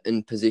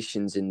certain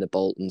positions in the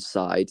Bolton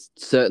side,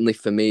 certainly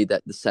for me,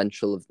 that the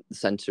centre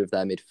of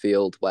their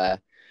midfield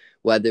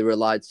where they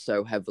relied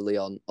so heavily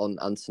on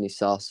Anthony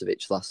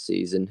Sarcevic last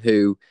season,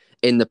 who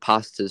in the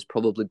past has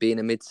probably been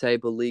a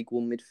mid-table League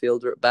One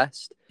midfielder at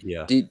best.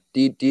 Yeah. Do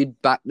you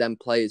back them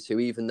players who,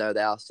 even though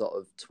they are sort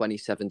of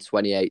 27,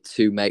 28,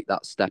 to make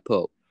that step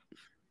up?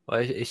 Well,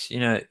 it's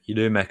you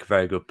do make a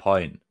very good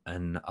point,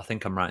 and I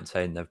think I'm right in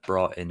saying they've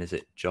brought in, is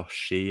it Josh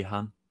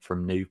Sheehan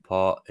from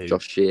Newport?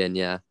 Josh Sheehan,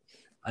 yeah.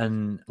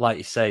 And like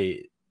you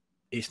say,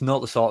 it's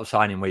not the sort of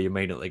signing where you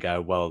immediately go,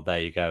 well,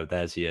 there you go,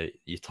 there's your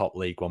top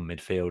League One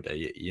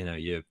midfielder.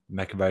 You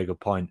make a very good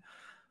point.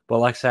 But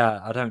like I say,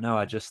 I don't know.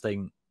 I just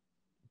think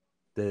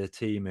the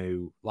team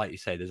who, like you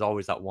say, there's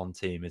always that one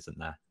team, isn't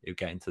there, who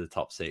get into the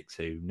top 6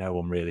 who no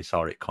one really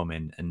saw it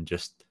coming and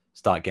just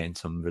start getting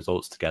some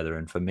results together.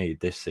 And for me,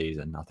 this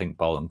season, I think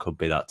Bolton could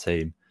be that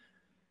team.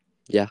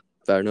 Yeah,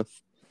 fair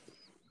enough.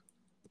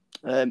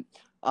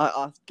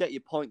 I get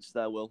your points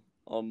there, Will,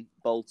 on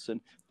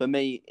Bolton. For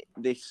me,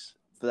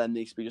 for them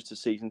needs to be just a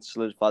season to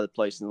solidify the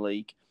place in the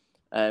league.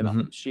 I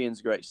think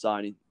Sheehan's a great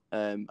signing.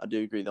 I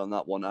do agree on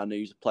that one. I know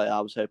he's a player I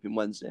was hoping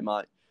Wednesday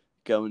might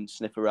go and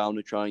sniff around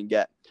and try and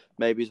get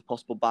maybe as a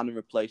possible Bannon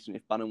replacement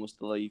if Bannon was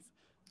to leave.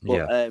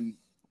 But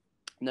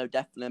no,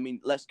 definitely. I mean,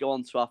 let's go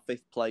on to our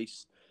 5th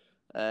place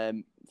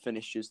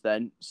finishers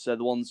then. So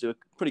the ones who are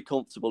pretty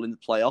comfortable in the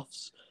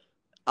playoffs.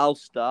 I'll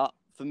start.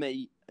 For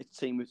me, a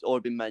team that's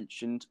already been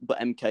mentioned, but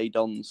MK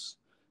Dons.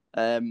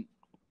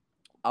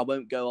 I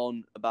won't go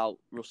on about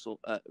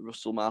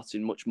Russell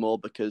Martin much more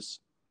because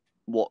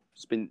what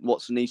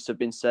needs to have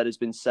been said has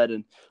been said,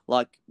 and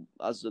like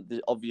as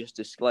the obvious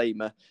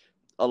disclaimer,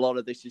 a lot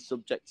of this is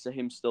subject to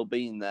him still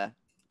being there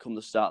come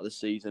the start of the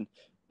season.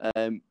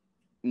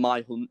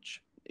 My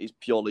hunch is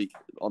purely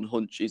on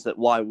hunch is that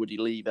why would he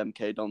leave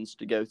MK Dons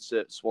to go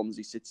to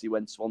Swansea City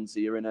when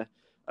Swansea are in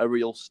a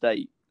real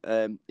state?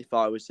 If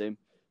I was him,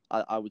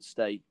 I would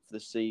stay for the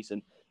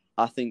season.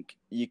 I think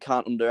you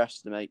can't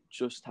underestimate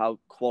just how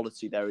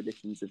quality their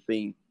additions have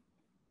been.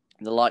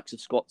 The likes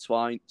of Scott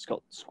Twine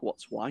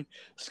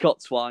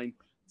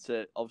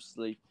to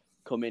obviously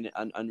come in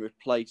and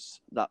replace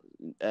that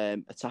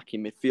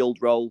attacking midfield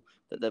role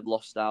that they've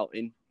lost out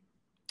in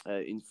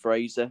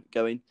Fraser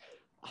going.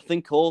 I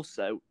think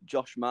also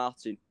Josh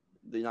Martin,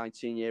 the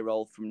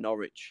 19-year-old from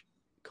Norwich,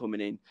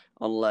 coming in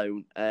on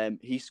loan.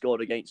 He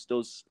scored against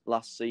us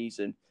last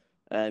season.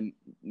 I'm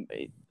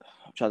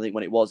trying to think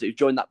when it was. It was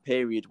during that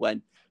period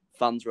when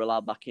fans were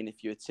allowed back in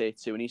if you were tier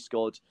 2, and he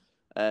scored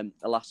a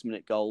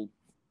last-minute goal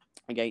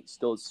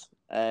against us.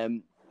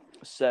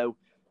 So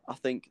I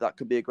think that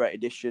could be a great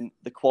addition.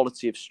 The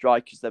quality of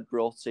strikers they've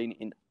brought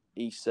in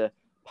Issa,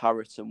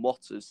 Parrott and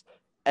Waters,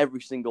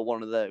 every single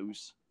one of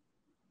those,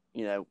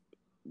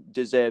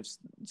 deserves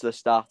the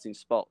starting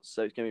spot.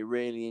 So it's going to be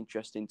really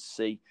interesting to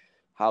see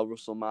how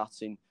Russell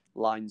Martin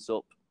lines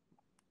up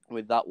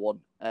with that one.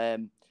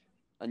 And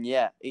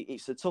yeah,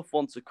 it's a tough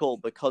one to call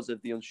because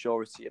of the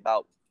unsurety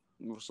about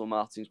Russell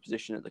Martin's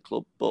position at the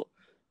club. But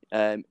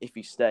if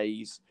he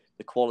stays,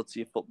 the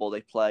quality of football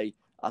they play,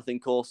 I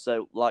think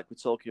also, like we're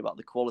talking about,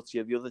 the quality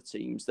of the other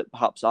teams that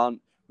perhaps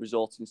aren't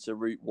resorting to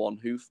Route 1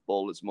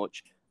 hoofball as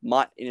much,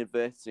 might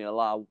inadvertently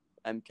allow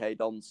MK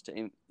Dons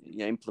to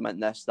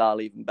implement their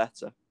style even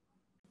better.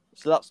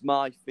 So that's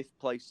my 5th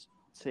place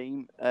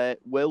team.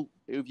 Will,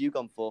 who have you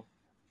gone for?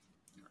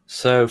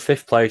 So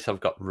 5th place,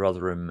 I've got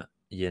Rotherham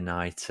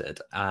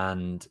United,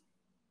 and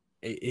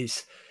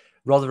it's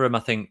Rotherham. I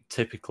think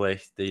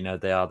typically, they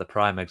are the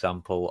prime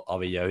example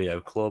of a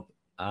yo-yo club,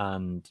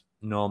 and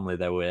normally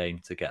they would aim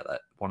to get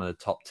one of the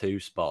top 2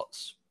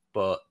 spots.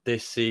 But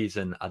this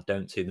season, I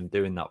don't see them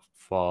doing that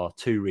for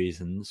 2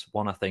 reasons.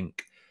 One, I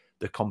think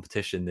the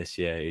competition this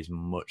year is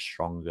much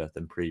stronger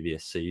than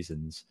previous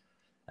seasons.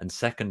 And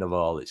second of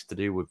all, it's to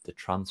do with the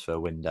transfer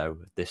window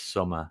this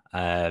summer.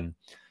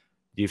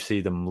 You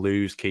see them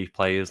lose key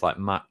players like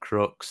Matt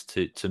Crooks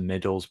to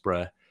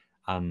Middlesbrough,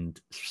 and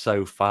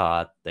so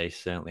far they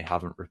certainly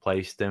haven't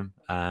replaced him.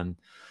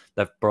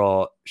 They've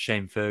brought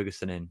Shane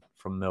Ferguson in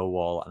from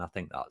Millwall, and I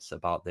think that's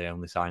about the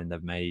only signing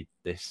they've made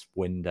this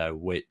window,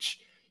 which,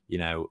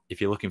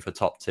 if you're looking for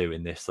top 2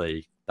 in this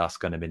league, that's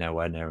going to be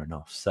nowhere near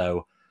enough.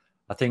 So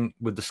I think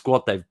with the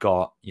squad they've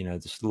got,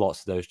 there's lots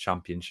of those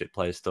championship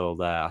players still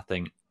there. I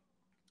think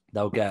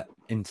they'll get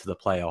into the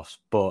playoffs,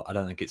 but I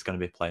don't think it's going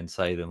to be plain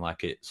sailing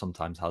like it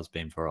sometimes has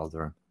been for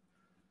Rotherham.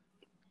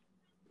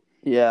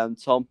 Yeah,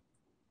 and Tom?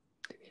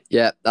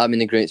 Yeah, I'm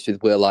in agreement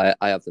with Will. I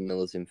have the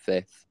Millers in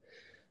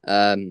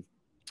 5th.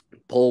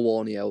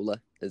 Paul Warniola,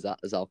 as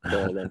I'll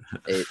call him,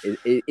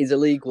 he's a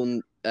League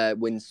One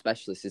win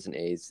specialist, isn't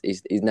he?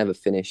 He's never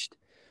finished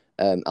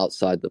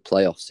outside the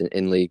playoffs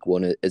in League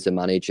One as a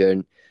manager,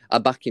 and I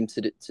back him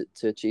to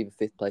achieve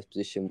a 5th place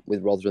position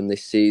with Rotherham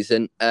this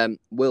season.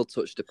 Will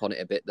touched upon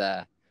it a bit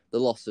there. The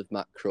loss of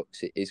Matt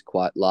Crooks is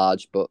quite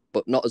large, but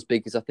not as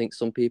big as I think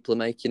some people are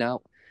making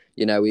out.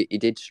 He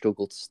did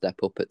struggle to step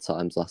up at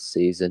times last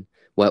season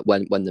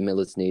when the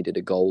Millers needed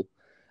a goal.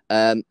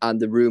 And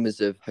the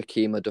rumours of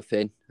Hakeem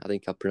Duffin, I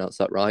think I pronounced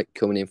that right,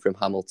 coming in from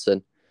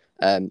Hamilton.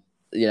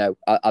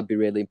 I'd be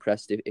really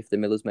impressed if the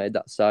Millers made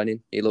that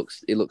signing. He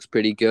looks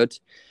pretty good.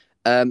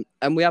 And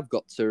we have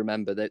got to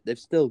remember that they've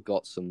still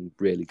got some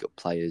really good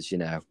players.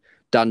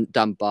 Dan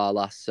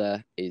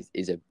Barlasser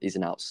is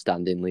an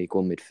outstanding League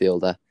One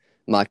midfielder.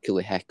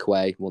 Michael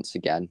Ihekwe, once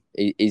again,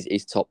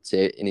 he's top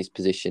tier in his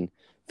position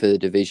for the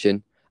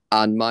division.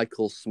 And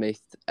Michael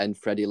Smith and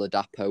Freddie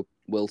Ladapo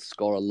will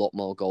score a lot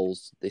more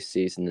goals this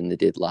season than they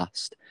did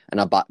last. And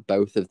I back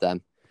both of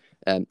them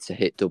to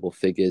hit double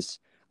figures.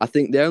 I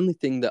think the only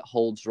thing that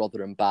holds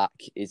Rotherham back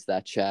is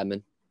their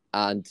chairman.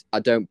 And I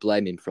don't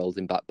blame him for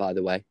holding back, by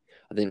the way.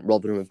 I think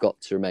Rotherham have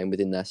got to remain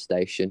within their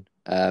station.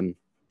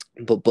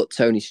 But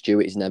Tony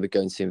Stewart is never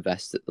going to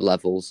invest at the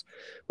levels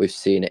we've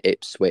seen at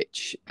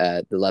Ipswich,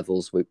 the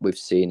levels we've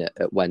seen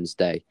at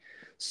Wednesday.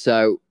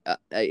 So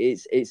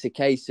it's a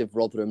case of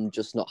Rotherham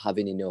just not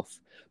having enough.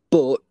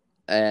 But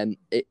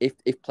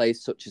if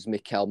players such as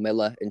Mikael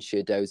Miller and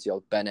Chiedozie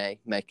Ogbene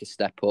make a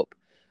step up,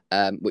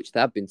 which they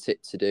have been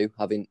tipped to do,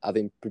 having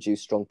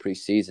produced strong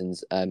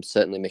pre-seasons,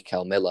 certainly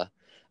Mikael Miller,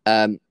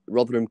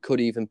 Rotherham could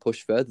even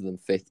push further than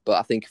 5th. But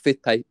I think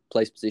 5th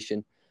place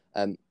position,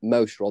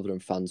 most Rotherham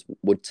fans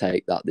would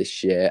take that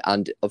this year.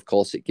 And of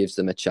course, it gives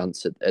them a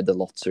chance at the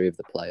lottery of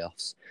the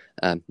playoffs.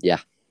 Yeah.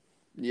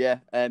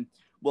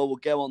 Well, we'll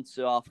go on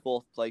to our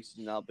 4th places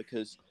now,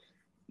 because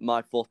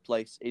my 4th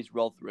place is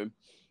Rotherham.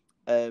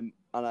 And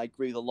I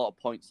agree with a lot of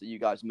points that you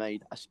guys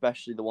made,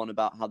 especially the one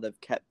about how they've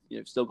kept,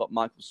 still got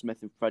Michael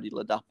Smith and Freddie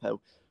Ladapo.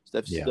 So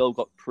they've still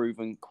got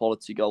proven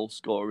quality goal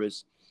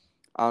scorers.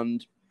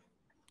 And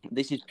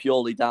this is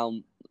purely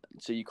down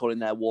to you calling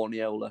their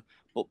Warniola,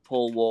 but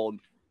Paul Warne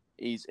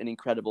is an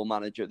incredible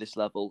manager at this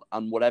level.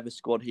 And whatever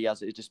squad he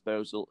has at his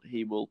disposal,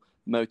 he will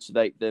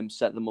motivate them,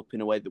 set them up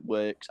in a way that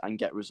works and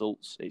get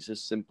results. It's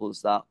as simple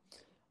as that.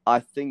 I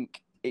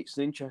think it's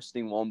an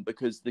interesting one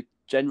because the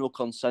general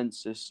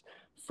consensus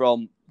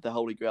from the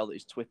Holy Grail that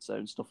is Twitter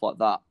and stuff like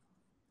that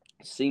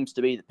seems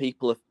to be that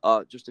people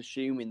are just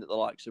assuming that the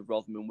likes of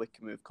Rotherham and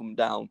Wycombe who have come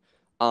down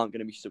aren't going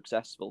to be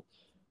successful.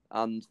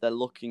 And they're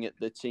looking at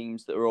the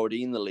teams that are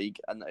already in the league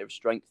and that are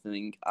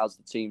strengthening as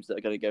the teams that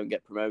are going to go and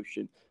get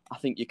promotion. I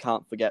think you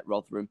can't forget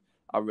Rotherham.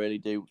 I really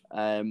do.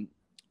 And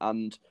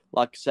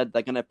like I said,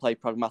 they're going to play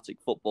pragmatic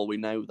football. We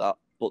know that.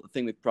 But the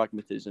thing with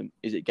pragmatism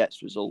is it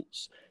gets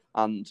results.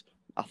 And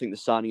I think the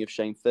signing of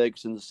Shane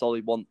Ferguson is a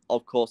solid one.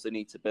 Of course, they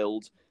need to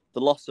build. The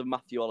loss of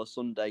Matthew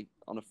Olasunde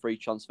on a free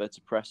transfer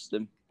to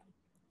Preston.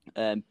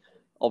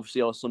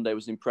 Obviously, Olasunde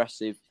was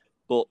impressive,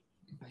 but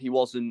he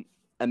wasn't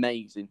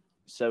amazing.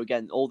 So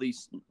again, all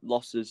these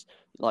losses,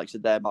 like I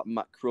said there about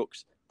Matt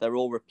Crooks, they're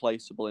all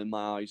replaceable in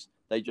my eyes.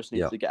 They just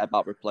need to get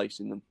about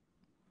replacing them.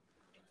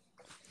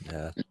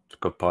 Yeah,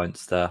 good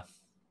points there.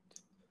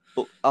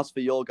 But as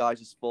for your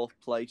guys' fourth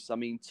place, I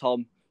mean,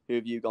 Tom, who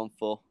have you gone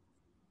for?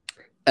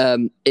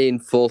 In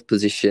fourth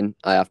position,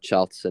 I have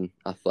Charlton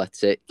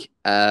Athletic.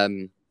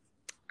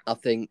 I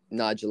think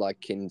Nigel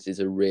Adkins is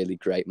a really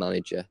great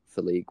manager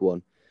for League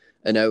One,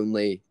 and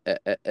only at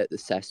the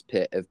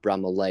cesspit of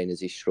Bramall Lane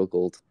has he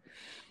struggled.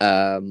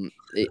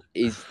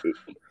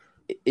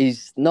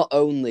 He's not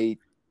only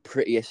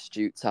pretty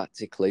astute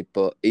tactically,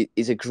 but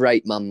he's a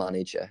great man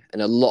manager.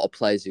 And a lot of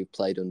players who've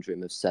played under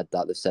him have said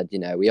that. They've said,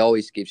 he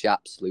always gives you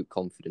absolute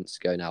confidence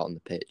going out on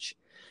the pitch.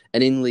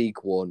 And in League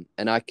One,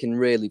 and I can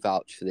really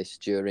vouch for this,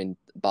 during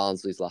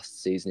Barnsley's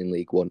last season in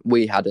League One,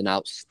 we had an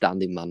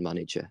outstanding man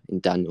manager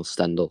in Daniel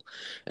Stendel.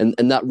 And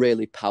that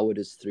really powered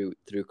us through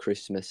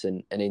Christmas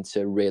and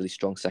into a really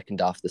strong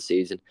second half of the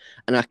season.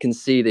 And I can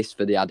see this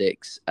for the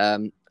Addicts.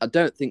 I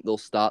don't think they'll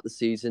start the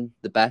season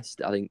the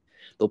best. I think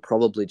they'll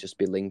probably just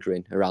be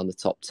lingering around the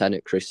top 10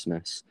 at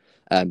Christmas.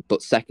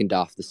 But second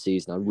half of the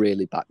season, I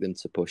really back them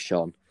to push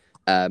on.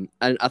 And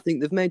I think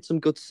they've made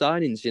some good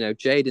signings.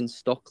 Jayden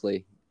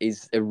Stockley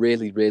is a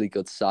really, really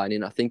good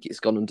signing. I think it's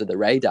gone under the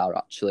radar,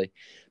 actually,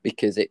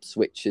 because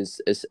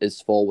Ipswich's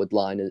as forward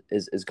line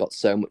has got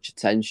so much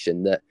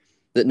attention that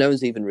no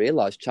one's even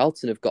realised.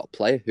 Charlton have got a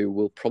player who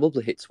will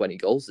probably hit 20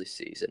 goals this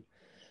season.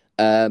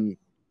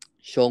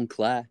 Sean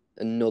Clare,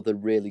 another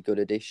really good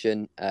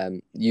addition.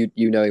 You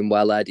know him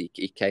well, Ed.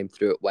 He came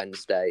through at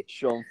Wednesday.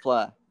 Sean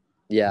Clare.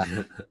 Yeah.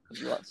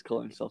 He likes to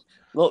call himself.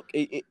 Look,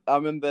 I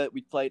remember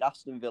we played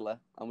Aston Villa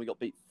and we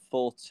got beat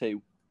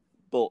 4-2.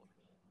 But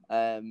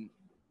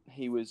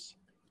he was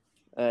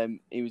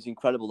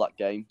incredible that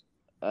game.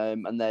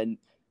 And then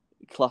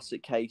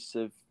classic case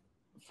of,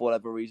 for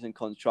whatever reason,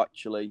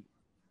 contractually,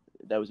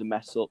 there was a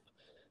mess up.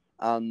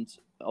 And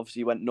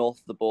obviously he went north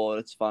of the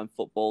border to find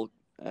football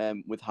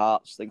with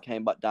Hearts, then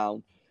came back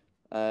down.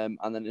 And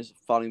then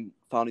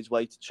found his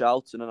way to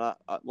Charlton. And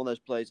one of those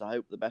players, I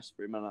hope the best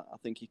for him, and I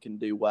think he can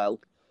do well.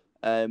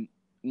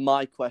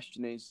 My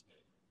question is,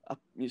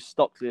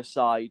 Stockley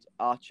aside,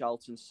 are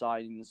Charlton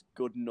signings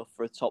good enough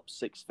for a top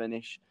 6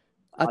 finish?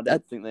 I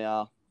don't think they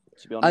are,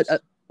 to be honest.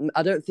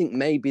 I don't think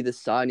maybe the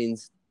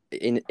signings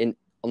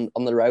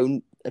on their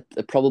own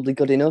are probably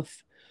good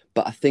enough,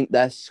 but I think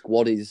their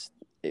squad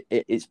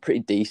it's pretty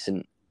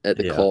decent at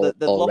the core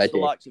they've already. Lost the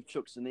likes of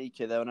Chuks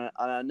Aneke though, and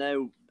I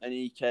know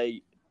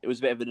Aneke, it was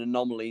a bit of an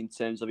anomaly in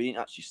terms of he didn't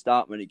actually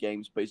start many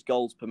games, but his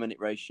goals per minute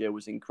ratio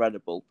was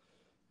incredible.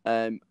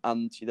 And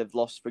they've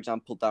lost, for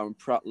example, Darren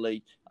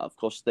Pratley, of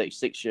course,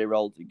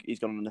 36-year-old. He's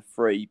gone on a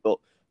free, but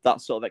that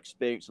sort of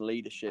experience and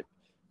leadership.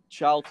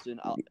 Charlton,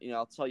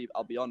 I'll tell you,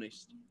 I'll be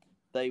honest,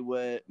 they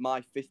were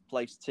my 5th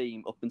place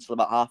team up until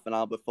about half an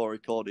hour before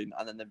recording,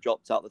 and then they've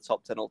dropped out the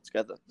top 10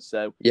 altogether.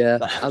 So yeah,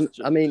 I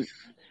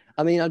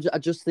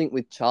just think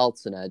with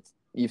Charlton, Ed,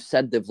 you've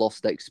said they've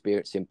lost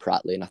experience in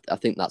Pratley, and I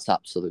think that's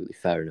absolutely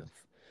fair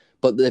enough.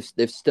 But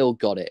they've still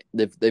got it.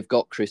 They've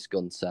got Chris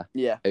Gunter,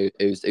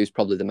 who's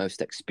probably the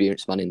most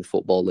experienced man in the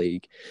Football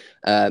League.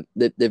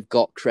 They've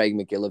got Craig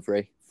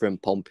McGillivray from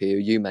Pompey, who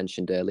you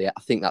mentioned earlier. I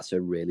think that's a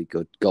really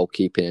good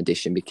goalkeeping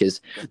addition because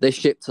they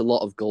shipped a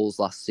lot of goals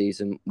last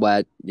season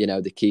where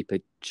the keeper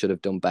should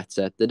have done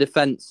better. The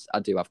defence, I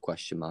do have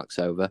question marks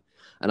over,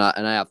 and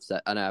I have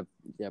said, and I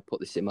have put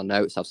this in my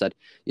notes. I've said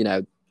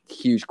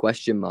huge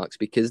question marks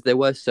because they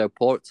were so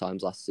poor at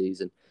times last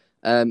season.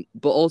 But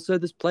also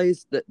there's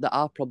players that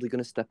are probably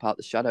going to step out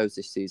the shadows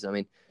this season. I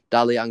mean,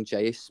 Daliang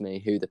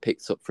Jaismi, who they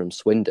picked up from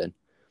Swindon,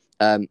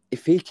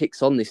 if he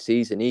kicks on this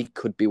season, he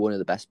could be one of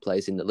the best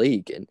players in the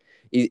league. And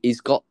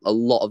he's got a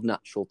lot of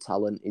natural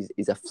talent.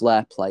 He's a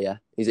flair player.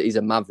 He's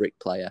a maverick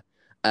player.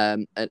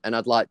 And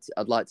I'd like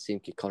to see him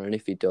kick on. And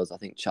if he does, I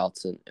think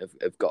Charlton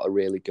have got a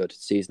really good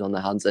season on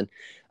their hands. And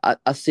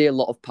I see a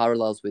lot of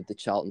parallels with the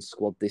Charlton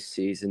squad this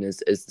season as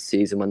the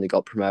season when they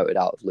got promoted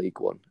out of League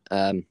One.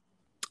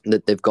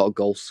 That they've got a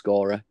goal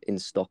scorer in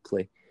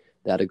Stockley.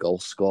 They had a goal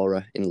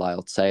scorer in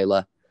Lyle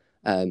Taylor.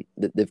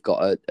 That they've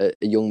got a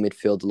young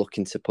midfielder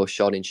looking to push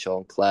on in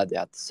Sean Clare. They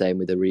had the same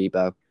with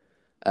Aribo.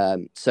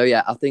 So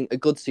yeah, I think a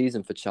good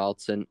season for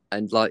Charlton.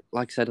 And like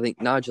I said, I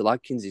think Nigel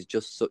Adkins is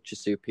just such a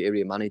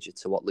superior manager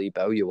to what Lee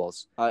Bowyer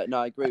was. No,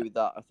 I agree with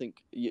that. I think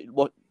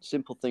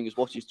simple thing is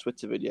watch his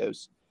Twitter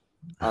videos,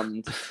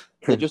 and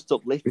they just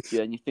uplift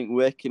you. And you think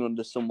working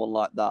under someone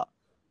like that,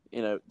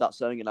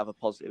 that's only going to have a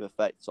positive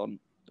effect on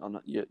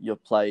your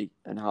play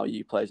and how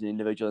you play as an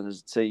individual and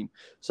as a team.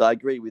 So I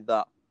agree with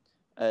that.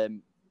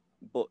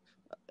 But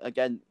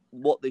again,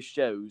 what this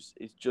shows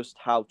is just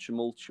how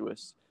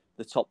tumultuous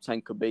the top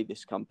 10 could be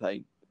this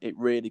campaign. It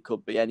really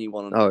could be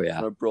anyone on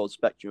a broad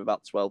spectrum of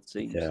about 12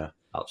 teams. Yeah,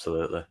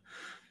 absolutely.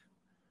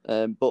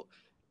 But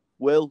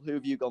Will, who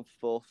have you gone for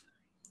fourth?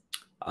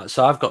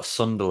 So I've got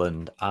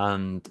Sunderland,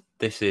 and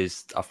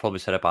I've probably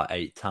said about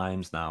 8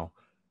 times now,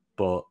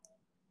 but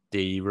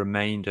the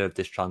remainder of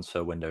this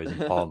transfer window is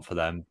important for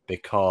them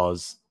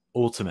because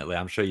ultimately,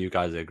 I'm sure you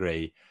guys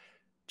agree,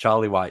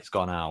 Charlie White's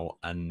gone out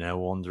and no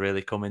one's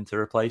really coming to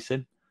replace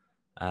him.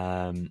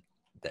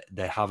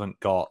 They haven't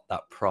got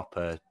that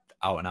proper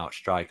out-and-out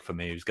striker for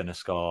me who's going to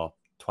score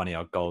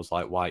 20-odd goals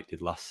like White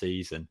did last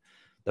season.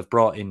 They've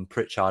brought in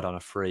Pritchard on a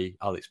free,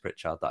 Alex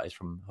Pritchard, that is,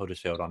 from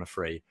Huddersfield on a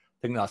free. I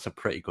think that's a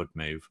pretty good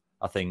move.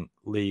 I think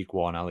League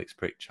One, Alex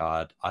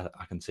Pritchard, I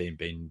can see him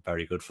being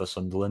very good for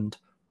Sunderland,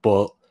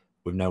 but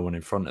with no one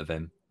in front of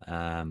him,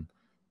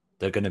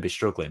 they're going to be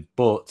struggling.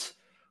 But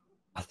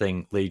I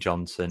think Lee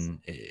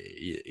Johnson,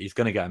 he's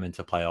going to get them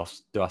into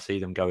playoffs. Do I see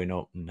them going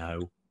up?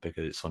 No,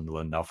 because it's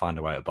Sunderland. They'll find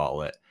a way to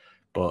bottle it.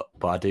 But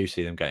I do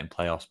see them getting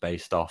playoffs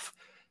based off.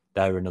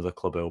 They're another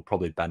club who will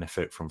probably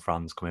benefit from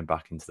fans coming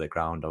back into the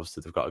ground.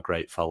 Obviously, they've got a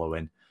great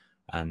following,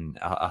 and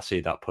I see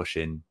that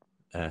pushing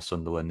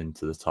Sunderland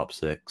into the top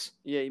 6.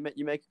 Yeah,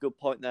 you make a good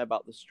point there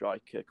about the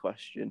striker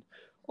question.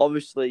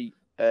 Obviously,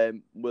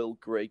 Will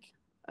Grigg,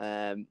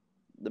 the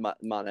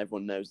man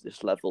everyone knows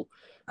this level,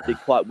 did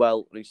quite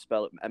well when he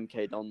spelled at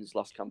MK Dons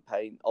last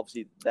campaign.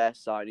 Obviously, their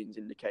signings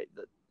indicate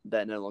that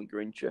they're no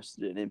longer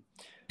interested in him.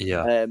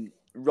 Yeah.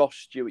 Ross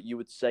Stewart, you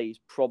would say, is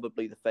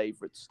probably the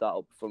favourite to start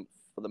up front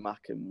for the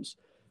Mackems.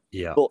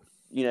 Yeah. But,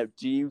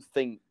 do you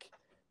think,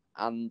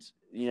 and,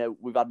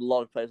 we've had a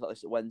lot of players like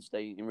this at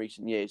Wednesday in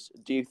recent years,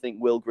 do you think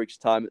Will Grigg's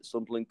time at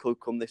Sunderland could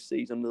come this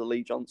season under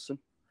Lee Johnson?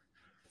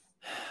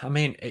 I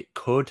mean, it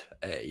could.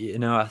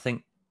 I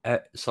think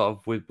sort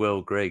of with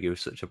Will Grigg, he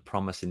was such a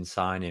promising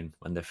signing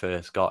when they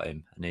first got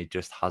him, and he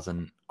just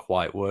hasn't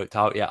quite worked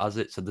out yet, has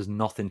it? So there's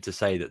nothing to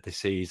say that this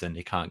season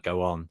he can't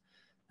go on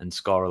and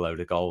score a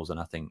load of goals. And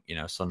I think,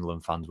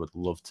 Sunderland fans would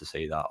love to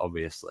see that,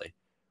 obviously.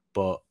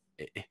 But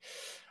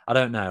I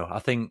don't know. I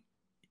think,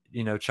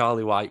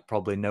 Charlie White,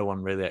 probably no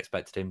one really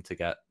expected him to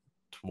get,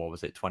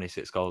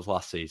 26 goals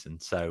last season.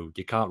 So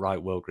you can't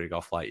write Will Grigg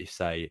off, like you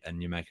say,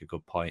 and you make a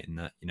good point in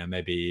that,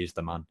 maybe he's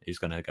the man who's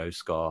going to go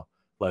score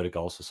a load of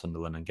goals for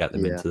Sunderland and get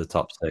them into the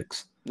top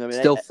 6.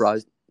 Still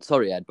fries.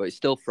 Sorry, Ed, but it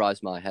still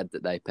fries my head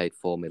that they paid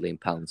 £4 million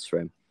for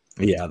him.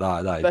 Yeah,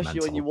 that especially is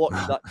mental. When you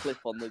watch that clip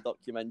on the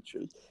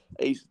documentary.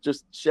 He's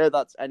just share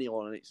that to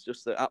anyone, and it's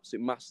just an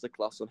absolute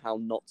masterclass on how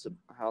not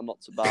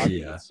to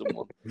bargain with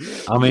someone.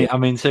 I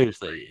mean,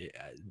 seriously,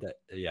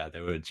 they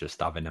were just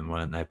having him,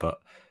 weren't they? But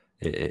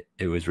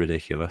it was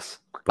ridiculous.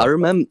 But... I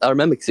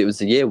remember because it was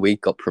the year we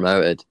got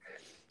promoted,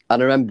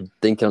 and I remember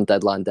thinking on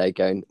deadline day,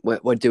 going,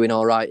 "We're doing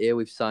all right here.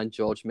 We've signed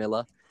George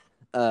Miller."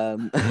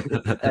 And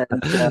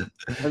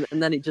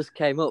then it just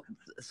came up.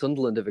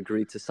 Sunderland have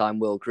agreed to sign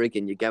Will Grigg,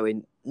 and you're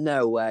going,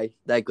 no way,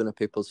 they're going to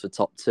pick us for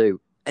top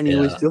 2, and he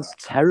was just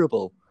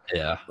terrible.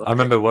 Yeah, I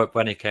remember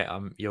when he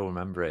came. You'll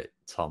remember it,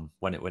 Tom,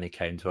 when he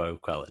came to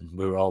Oakwell, and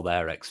we were all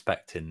there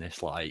expecting this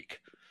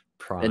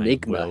prime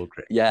enigma. Will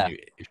Grigg. Yeah,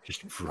 it's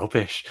just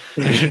rubbish.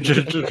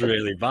 just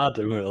really bad,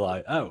 and we were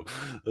like, oh,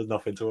 there's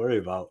nothing to worry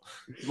about.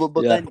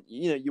 But then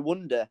you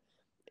wonder,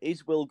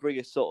 is Will Grigg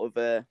a sort of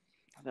I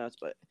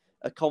don't know,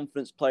 a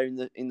confidence player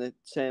in the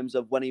terms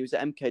of when he was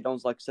at MK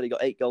Dons, like I said, he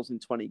got 8 goals in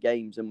 20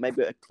 games, and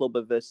maybe at a club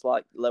of a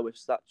slight lower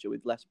stature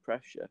with less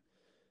pressure,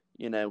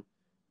 Well,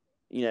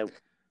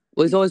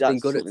 he's always been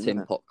good at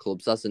tin pot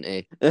clubs, hasn't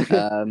he?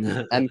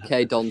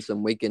 MK Dons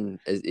and Wigan,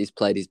 he's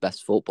played his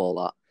best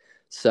football at.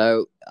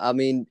 So, I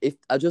mean, if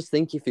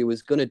he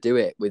was going to do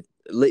it with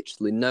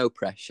literally no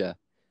pressure,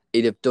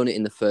 he'd have done it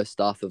in the first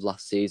half of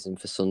last season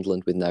for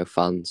Sunderland with no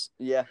fans.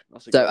 Yeah,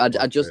 so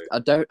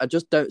I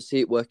just don't see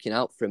it working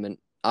out for him, and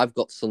I've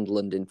got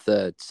Sunderland in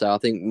 3rd, so I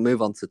think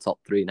move on to top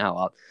 3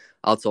 now.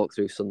 I'll talk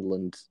through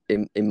Sunderland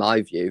in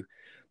my view,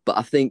 but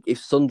I think if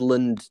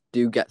Sunderland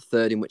do get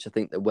 3rd, in which I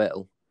think they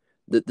will,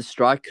 the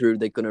striker who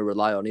they're going to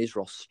rely on is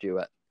Ross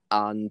Stewart,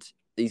 and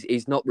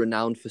he's not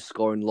renowned for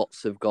scoring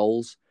lots of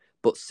goals,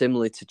 but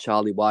similarly to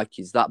Charlie White,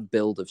 he's that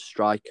build of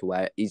striker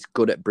where he's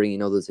good at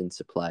bringing others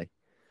into play,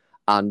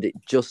 and it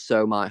just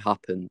so might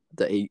happen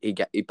that he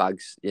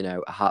bags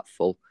a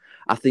hatful.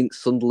 I think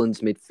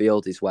Sunderland's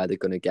midfield is where they're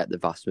going to get the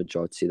vast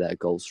majority of their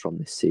goals from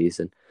this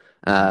season.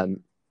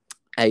 Aidan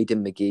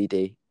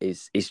McGeady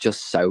is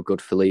just so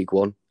good for League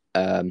One.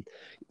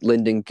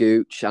 Lyndon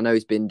Gooch, I know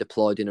he's been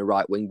deployed in a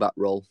right wing-back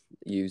role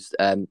used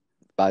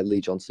by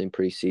Lee Johnson in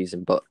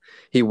pre-season, but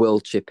he will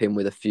chip in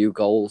with a few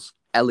goals.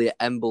 Elliot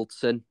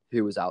Embleton,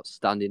 who was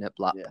outstanding at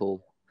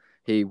Blackpool,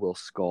 he will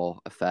score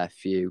a fair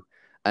few.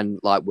 And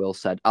like Will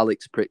said,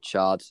 Alex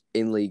Pritchard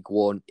in League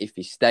One, if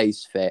he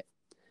stays fit,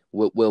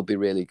 will be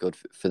really good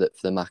for the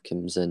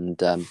Mackems.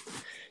 And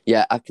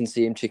I can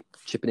see him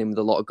chipping in with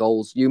a lot of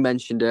goals. You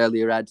mentioned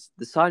earlier, Ed,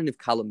 the signing of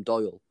Callum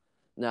Doyle.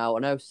 Now, I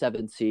know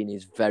 17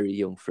 is very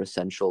young for a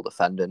central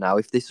defender. Now,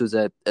 if this was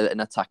an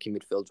attacking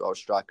midfielder or a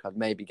striker, I'd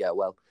maybe get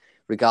well,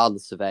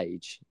 regardless of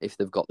age, if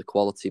they've got the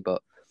quality.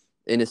 But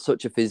in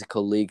such a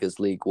physical league as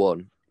League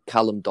One,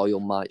 Callum Doyle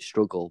might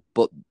struggle.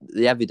 But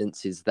the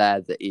evidence is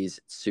there that he's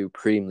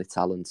supremely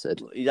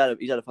talented. He's had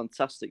a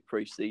fantastic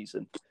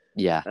pre-season.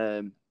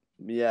 Yeah.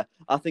 Yeah.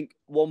 I think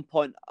one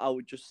point I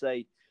would just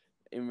say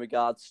in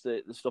regards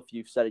to the stuff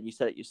you've said, and you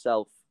said it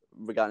yourself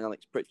regarding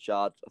Alex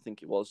Pritchard, I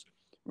think it was,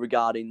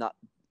 regarding that,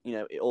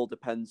 it all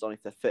depends on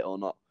if they're fit or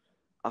not.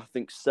 I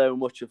think so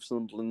much of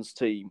Sunderland's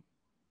team,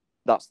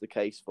 that's the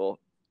case for,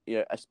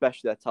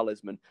 especially their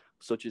talisman,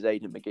 such as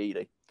Aidan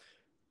McGeady.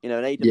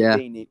 And Aidan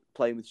McGeady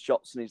playing with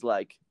shots in his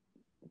leg,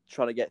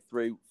 trying to get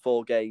through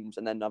 4 games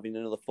and then having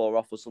another 4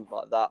 off or something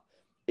like that,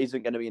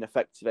 isn't going to be an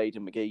effective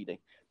Aidan McGeady.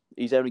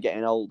 He's only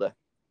getting older.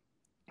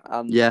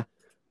 And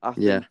I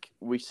think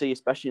we see,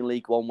 especially in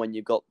League One, when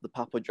you've got the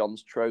Papa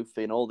John's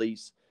Trophy and all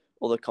these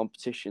other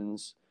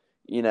competitions,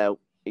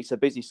 it's a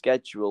busy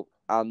schedule.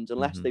 And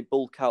unless they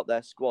bulk out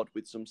their squad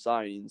with some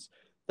signings,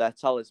 their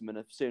talisman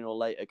are sooner or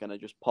later going to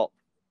just pop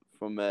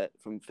from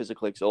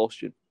physical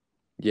exhaustion.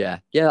 Yeah,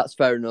 that's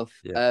fair enough.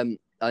 Yeah.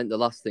 I think the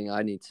last thing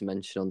I need to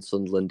mention on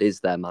Sunderland is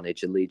their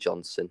manager, Lee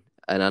Johnson.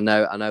 And I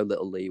know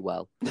little Lee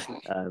well.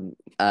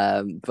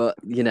 But,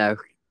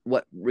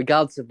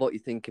 regardless of what you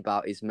think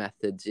about his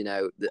methods,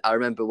 I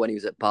remember when he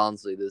was at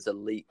Barnsley, there's a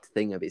leaked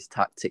thing of his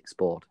tactics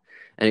board.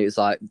 And it was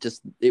like,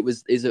 it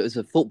was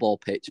a football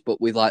pitch,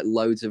 but with like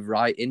loads of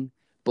writing,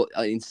 but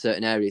in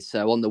certain areas.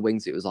 So on the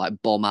wings, it was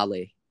like Bomb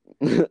Alley.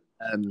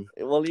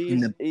 Well,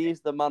 he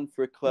is the man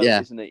for a quote,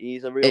 isn't he?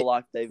 He's a real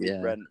life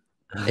David Brent.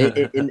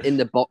 in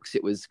the box,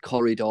 it was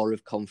Corridor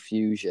of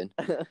Confusion.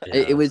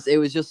 It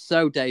was just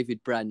so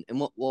David Brent. And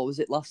what was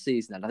it last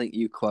season? And I think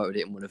you quoted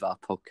it in one of our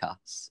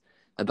podcasts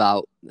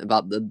about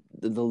the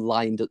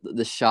line that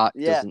the shark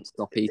doesn't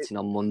stop eating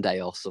on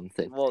Monday or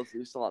something. It was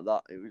something like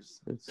that. It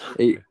was.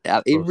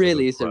 It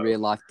really is a real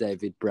life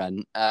David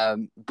Brent.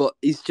 But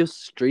he's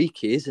just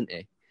streaky, isn't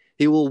he?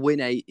 He will win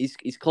 8.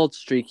 He's called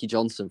Streaky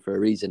Johnson for a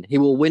reason. He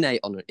will win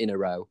 8 in a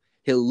row.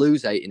 He'll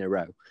lose 8 in a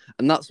row.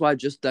 And that's why I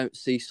just don't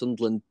see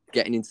Sunderland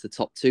getting into the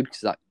top 2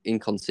 because of that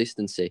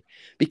inconsistency.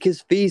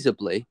 Because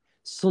feasibly,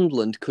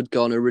 Sunderland could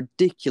go on a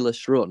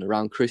ridiculous run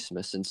around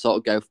Christmas and sort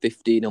of go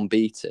 15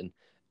 unbeaten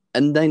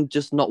and then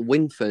just not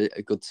win for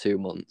a good 2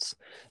 months.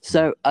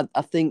 So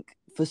I think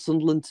for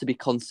Sunderland to be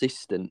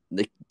consistent,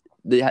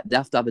 they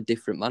have to have a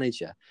different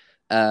manager.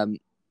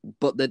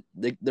 But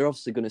they're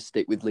obviously going to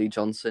stick with Lee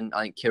Johnson.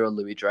 I think Kieran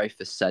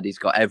Louis-Dreyfus said he's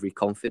got every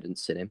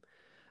confidence in him.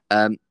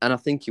 And I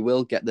think he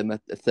will get them a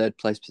 3rd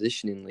place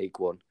position in League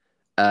One.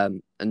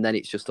 And then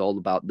it's just all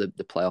about the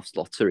playoffs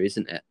lottery,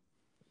 isn't it?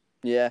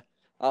 Yeah,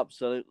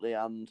 absolutely.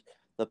 And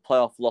the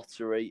playoff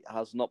lottery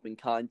has not been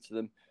kind to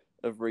them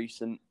of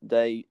recent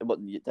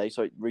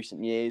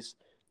years.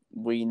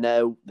 We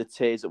know the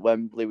tears at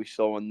Wembley we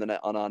saw on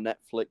our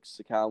Netflix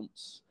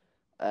accounts.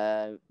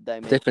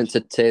 Different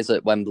to tears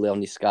at Wembley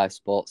on your Sky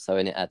Sports, though,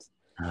 innit, Ed?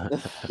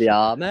 The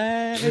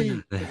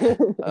army.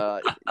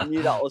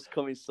 Knew that was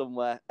coming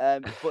somewhere.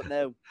 But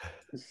no,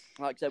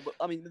 like I said,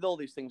 with all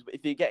these things,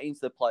 if you get into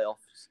the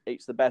playoffs,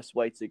 it's the best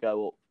way to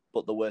go up,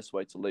 but the worst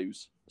way to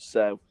lose.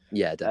 So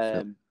yeah,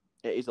 definitely,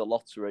 it is a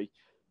lottery.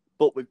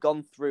 But we've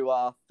gone through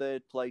our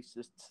 3rd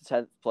places to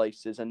 10th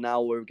places, and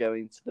now we're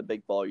going to the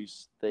big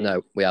boys.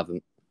 No, we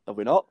haven't. Have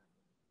we not?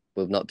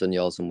 We've not done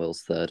yours and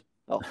Will's 3rd.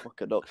 Oh,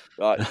 fuck a duck!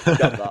 Right, grab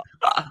that.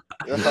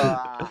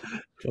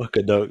 Fuck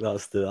a duck.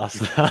 That's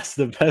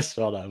the best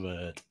one I've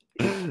heard.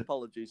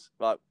 Apologies.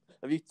 Right,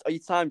 are you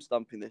time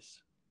stamping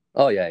this?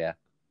 Oh yeah.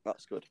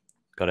 That's good.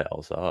 Got it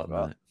all sorted,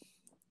 right?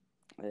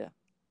 Yeah.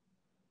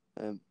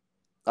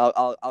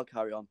 I'll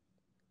carry on.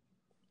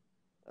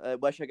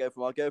 Where should I go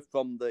from? I'll go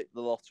from the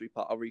lottery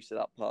part. I'll reset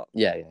that part.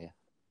 Yeah.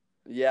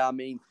 Yeah,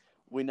 we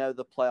know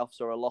the playoffs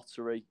are a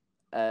lottery,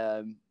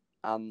 and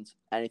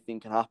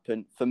anything can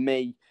happen. For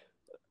me,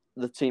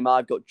 the team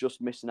I've got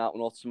just missing out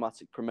on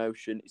automatic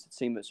promotion is a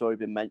team that's already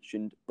been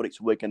mentioned, but it's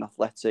Wigan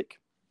Athletic.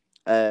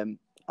 I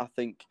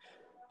think.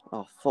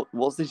 Oh fuck!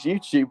 What's this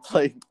YouTube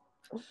playing?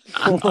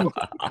 We've got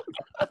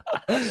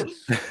a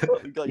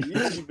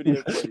YouTube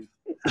video playing.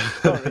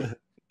 Sorry.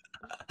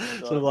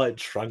 Some like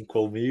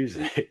tranquil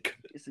music.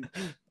 It's a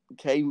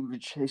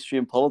Cambridge history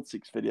and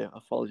politics video.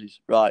 Apologies.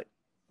 Right.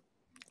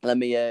 Let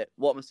me.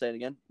 What am I saying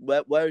again?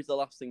 Where is the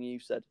last thing you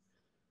said?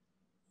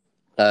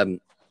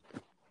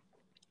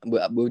 We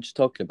were just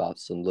talking about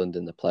Sunderland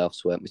in the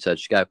playoffs, weren't we? So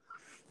just go,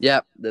 yeah,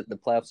 the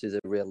playoffs is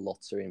a real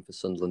lottery, and for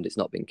Sunderland, it's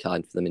not been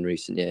kind for them in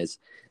recent years.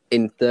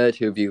 In 3rd,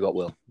 who have you got,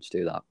 Will? Just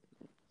do that.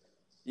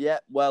 Yeah,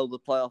 well, the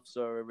playoffs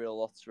are a real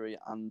lottery,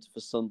 and for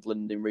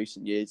Sunderland in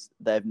recent years,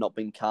 they've not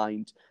been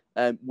kind.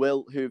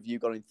 Will, who have you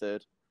got in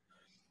 3rd?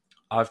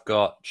 I've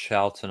got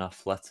Charlton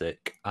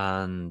Athletic,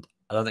 and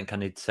I don't think I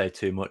need to say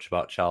too much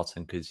about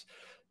Charlton because,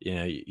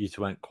 you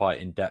two went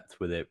quite in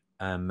depth with it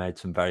and made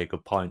some very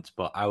good points.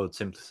 But I would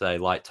simply say,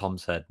 like Tom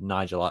said,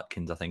 Nigel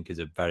Atkins, I think, is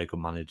a very good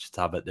manager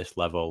to have at this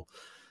level.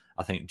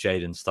 I think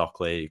Jayden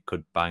Stockley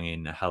could bang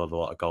in a hell of a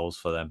lot of goals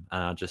for them,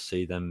 and I just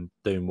see them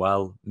doing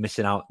well,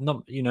 missing out,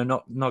 not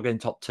getting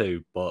top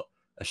 2, but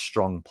a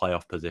strong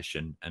playoff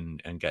position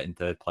and getting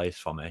 3rd place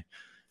for me.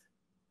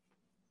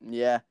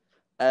 Yeah,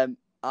 I'm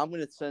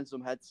going to turn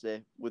some heads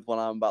here with what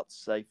I'm about to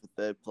say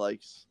for 3rd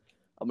place.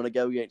 I'm going to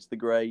go against the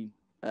grain.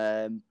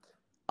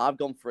 I've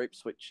gone for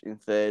Ipswich in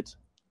 3rd.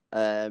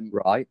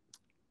 Right.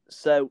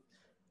 So,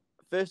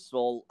 first of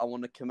all, I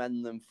want to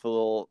commend them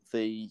for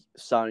the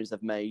signings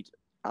they've made,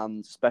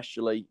 and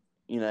especially,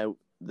 the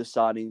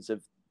signings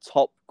of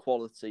top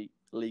quality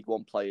League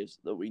One players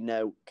that we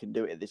know can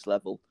do it at this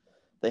level.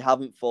 They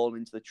haven't fallen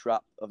into the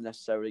trap of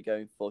necessarily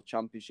going for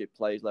championship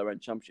players,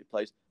 lower-end championship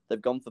players.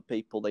 They've gone for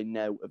people they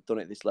know have done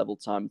it at this level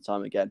time and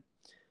time again.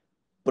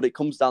 But it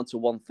comes down to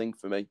one thing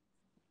for me,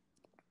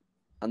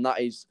 and that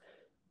is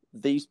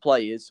these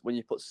players, when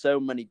you put so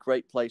many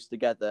great players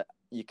together,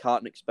 you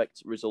can't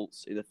expect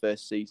results in the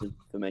first season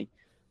for me.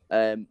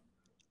 The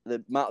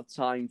amount of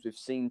times we've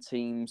seen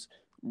teams,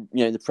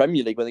 in the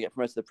Premier League, when they get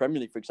promoted to the Premier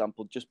League, for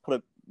example, just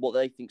put what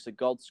they think is a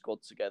God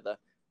squad together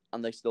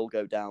and they still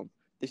go down.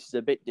 This is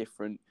a bit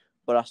different,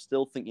 but I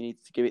still think you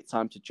need to give it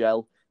time to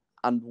gel.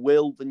 And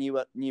will the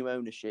new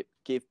ownership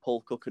give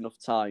Paul Cook enough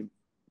time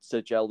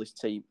to gel this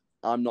team?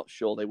 I'm not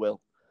sure they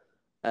will.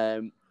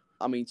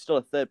 Still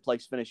a third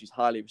place finish is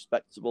highly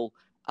respectable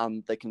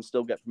and they can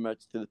still get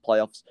promoted through the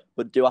playoffs.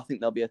 But do I think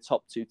they'll be a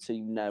top 2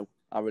 team? No,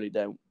 I really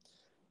don't.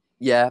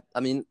 Yeah,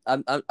 I'm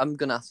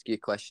going to ask you a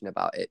question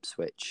about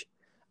Ipswich.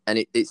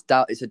 And it's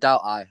a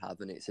doubt I have,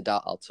 and it's a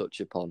doubt I'll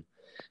touch upon.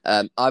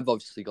 I've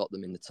obviously got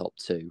them in the top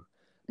 2.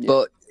 Yeah.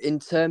 But in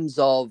terms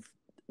of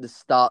the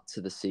start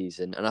to the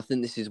season, and I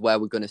think this is where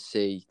we're going to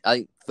see, I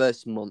think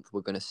first month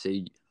we're going to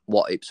see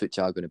what Ipswich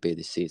are going to be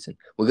this season.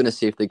 We're going to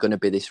see if they're going to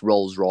be this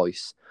Rolls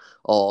Royce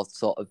or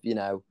sort of,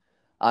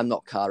 I'm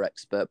not car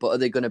expert, but are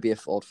they going to be a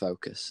Ford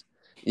Focus?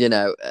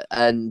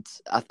 And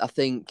I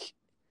think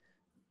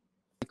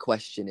the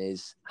question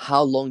is,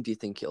 how long do you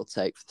think it'll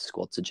take for the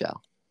squad to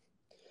gel?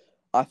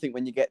 I think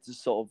when you get to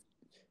sort of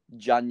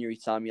January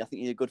time, I think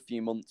you need a good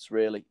few months,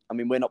 really.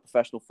 We're not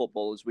professional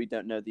footballers. We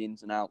don't know the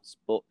ins and outs.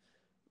 But,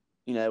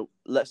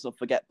 let's not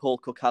forget Paul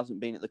Cook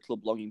hasn't been at the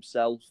club long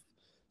himself.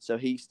 So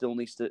he still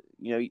needs to,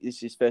 this is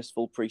his first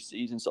full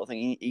pre-season sort of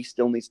thing. He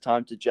still needs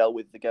time to gel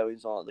with the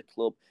goings on at the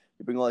club.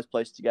 You bring all those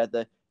players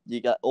together. You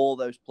get all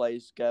those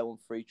players go on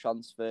free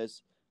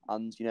transfers.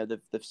 And,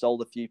 they've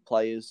sold a few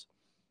players.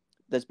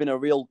 There's been a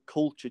real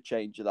culture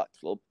change at that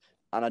club.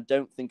 And I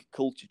don't think a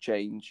culture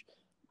change...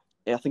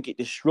 I think it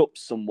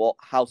disrupts somewhat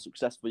how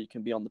successful you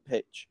can be on the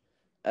pitch.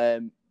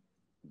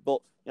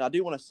 But I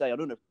do want to say, I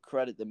don't want to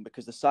credit them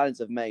because the signings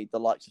they've made, the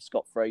likes of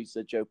Scott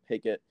Fraser, Joe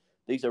Pigott,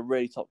 these are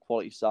really top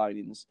quality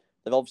signings.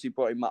 They've obviously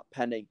brought in Matt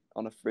Penny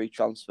on a free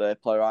transfer,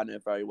 player I know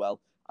very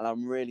well. And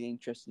I'm really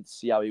interested to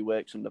see how he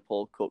works under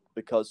Paul Cook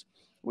because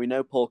we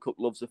know Paul Cook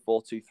loves a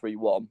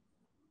 4-2-3-1.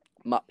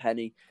 Matt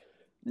Penny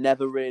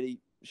never really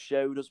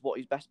showed us what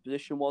his best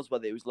position was,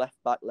 whether it was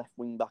left back, left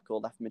wing back,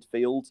 or left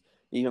midfield.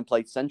 He even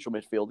played central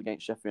midfield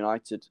against Sheffield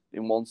United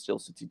in one Steel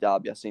City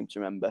derby, I seem to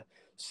remember.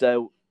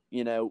 So,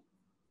 it'll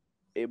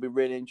be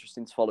really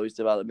interesting to follow his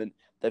development.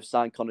 They've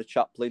signed Connor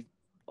Chaplin,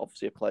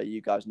 obviously a player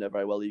you guys know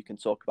very well, you can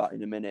talk about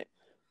in a minute.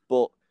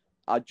 But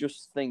I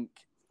just think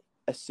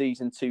a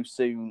season too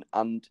soon,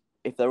 and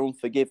if they're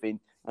unforgiving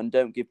and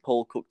don't give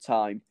Paul Cook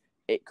time,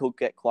 it could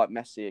get quite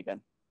messy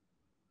again.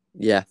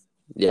 Yeah,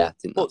 I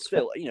think but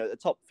still, the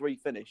top 3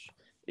 finish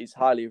is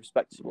highly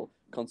respectable,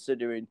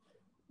 considering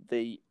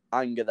the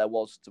anger there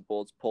was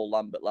towards Paul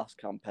Lambert last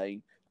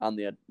campaign and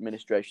the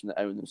administration that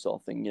owned them, sort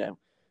of thing.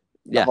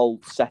 The whole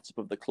setup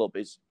of the club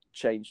is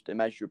changed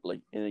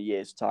immeasurably in a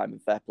year's time,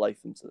 and fair play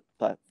to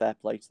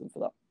them for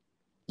that.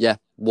 Yeah,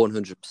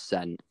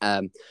 100%.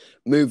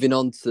 Moving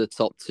on to the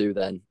top 2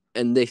 then,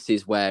 and this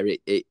is where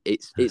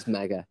it's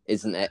mega,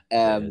 isn't it?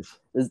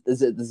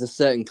 There's a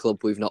certain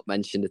club we've not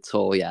mentioned at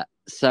all yet,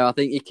 so I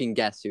think you can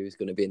guess who's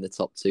going to be in the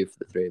top 2 for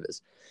the 3 of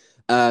us.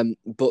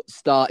 But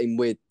starting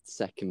with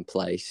second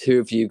place, who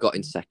have you got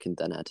in second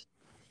then, Ed?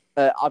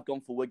 I've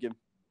gone for Wigan.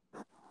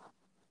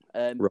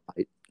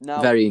 Right. Now,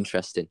 very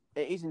interesting.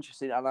 It is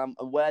interesting, and I'm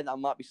aware that I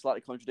might be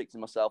slightly contradicting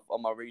myself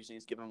on my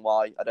reasons given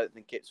why I don't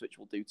think Ipswich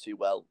will do too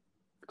well,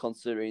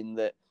 considering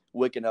that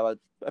Wigan have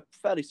a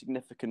fairly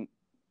significant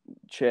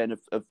churn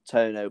of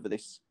turnover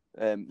this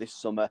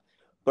summer.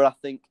 But I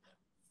think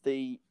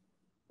the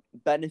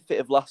benefit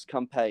of last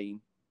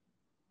campaign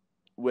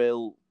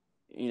will,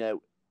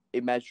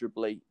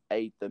 immeasurably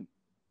aid them.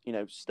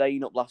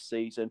 Staying up last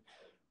season,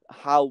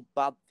 how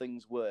bad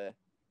things were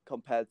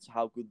compared to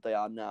how good they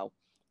are now.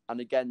 And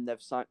again, they've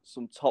signed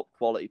some top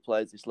quality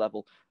players this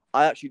level.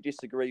 I actually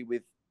disagree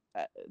with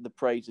the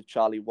praise of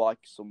Charlie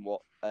Wyke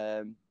somewhat.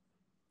 And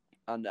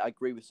I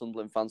agree with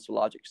Sunderland fans to a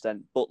large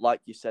extent. But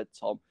like you said,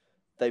 Tom,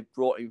 they've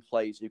brought in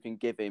players who can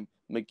give him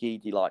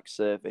McGeady-like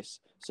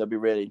service. So it'll be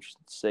really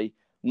interesting to see.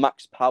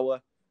 Max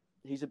Power,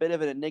 he's a bit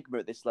of an enigma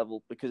at this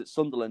level because at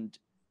Sunderland,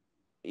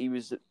 he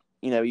was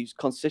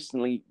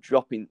consistently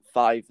dropping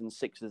 5 and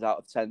 6s out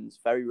of 10s,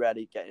 very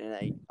rarely getting an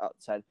 8 out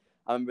of 10.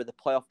 I remember the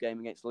playoff game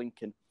against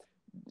Lincoln.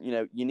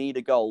 You need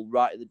a goal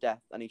right at the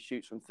death, and he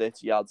shoots from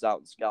 30 yards out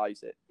and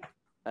skies it.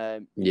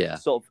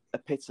 Sort of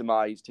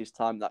epitomised his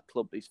time at that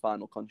club, his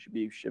final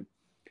contribution.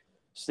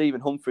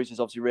 Stephen Humphries is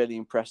obviously really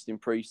impressed in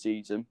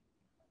pre-season.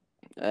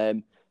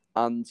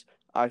 And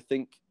I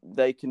think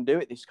they can do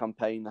it this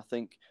campaign. I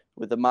think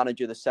with the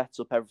manager, the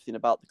setup, everything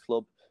about the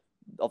club,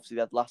 obviously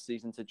they had last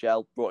season to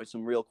gel, brought in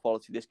some real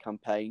quality this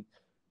campaign.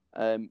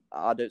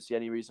 I don't see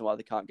any reason why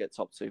they can't get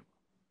top 2.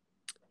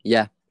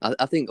 Yeah,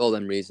 I think all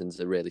them reasons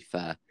are really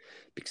fair,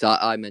 because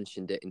I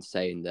mentioned it in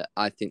saying that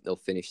I think they'll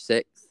finish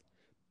 6th,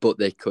 but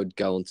they could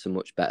go on to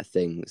much better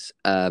things.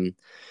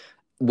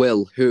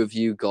 Will, who have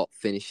you got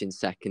finishing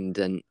 2nd?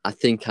 And I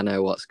think I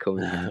know what's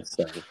coming.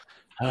 So.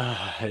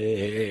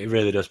 It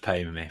really does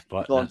pain me,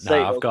 but Go on,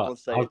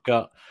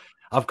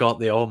 I've got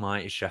the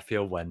almighty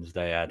Sheffield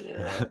Wednesday, Ed.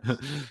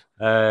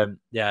 Yes.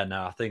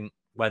 I think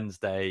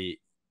Wednesday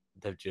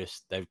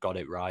they've got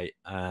it right.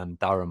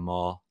 Darren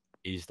Moore,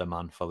 he's the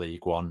man for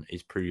League One.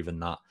 He's proven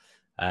that.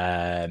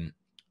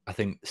 I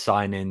think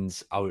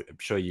signings, I'm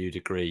sure you'd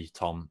agree,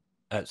 Tom.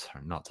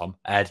 Sorry, not Tom.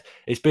 Ed.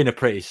 It's been a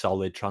pretty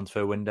solid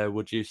transfer window,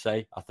 would you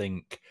say? I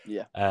think.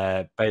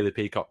 Yeah. Bailey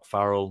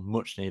Peacock-Farrell,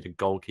 much needed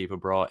goalkeeper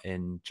brought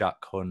in. Jack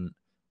Hunt,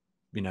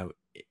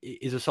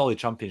 he's a solid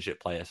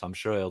Championship player, so I'm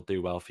sure he'll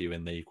do well for you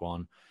in League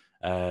One.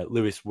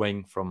 Lewis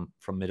Wing from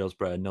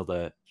Middlesbrough,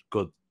 another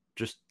good,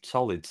 just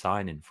solid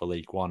signing for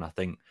League One. I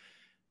think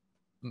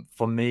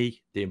for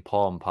me, the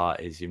important part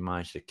is you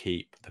manage to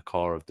keep the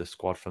core of the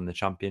squad from the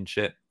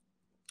Championship,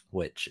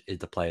 which is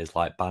the players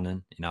like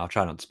Bannon. I'll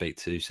try not to speak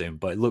too soon,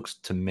 but it looks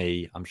to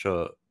me, I'm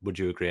sure, would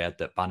you agree, Ed,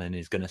 that Bannon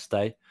is going to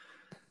stay?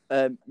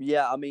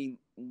 Yeah, I mean,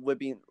 we're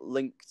being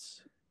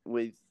linked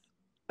with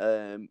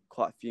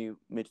quite a few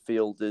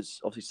midfielders,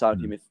 obviously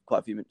signing quite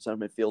a few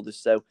centre midfielders.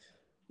 So,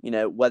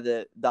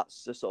 whether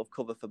that's the sort of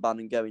cover for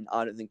Bannon going,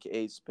 I don't think it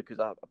is, because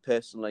I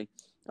personally,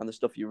 and the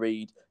stuff you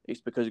read, it's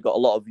because you've got a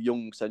lot of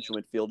young central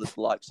midfielders,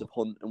 the likes of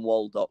Hunt and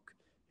Waldock,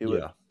 who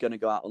are going to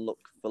go out and look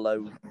for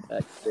low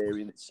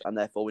experience, and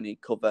therefore we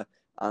need cover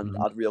and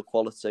add real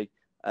quality.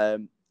 I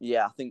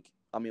think,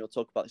 we'll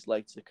talk about this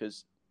later,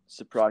 because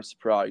surprise,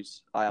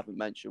 surprise, I haven't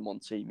mentioned one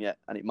team yet,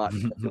 and it might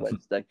be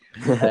Wednesday.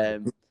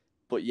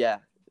 But yeah,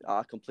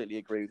 I completely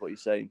agree with what you're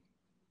saying.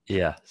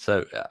 Yeah,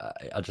 so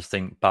I just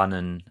think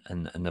Bannon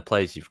and the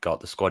players you've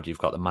got, the squad you've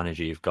got, the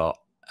manager you've got,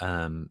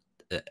 again,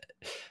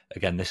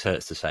 this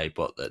hurts to say,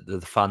 but the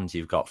fans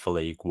you've got for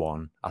League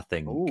One, I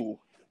think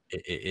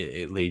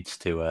it leads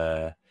to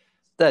a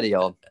steady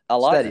on. I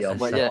like steady on,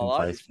 but second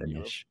place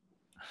finish.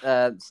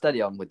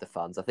 Steady on with the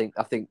fans. I think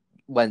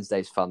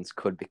Wednesday's fans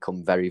could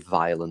become very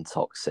vile and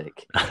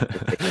toxic.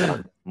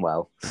 But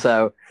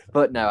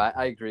no,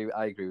 I agree.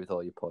 I agree with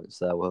all your points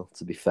there. Well,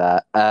 to be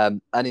fair,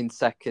 and in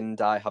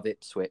 2nd, I have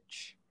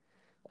Ipswich,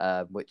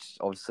 which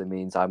obviously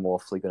means I'm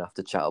awfully going to have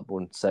to chat up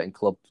one certain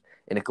club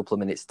in a couple of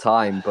minutes'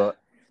 time.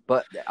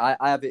 But I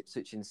have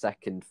Ipswich in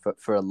 2nd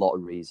for a lot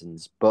of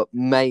reasons, but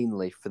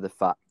mainly for the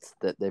fact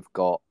that they've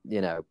got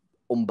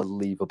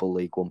unbelievable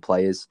League One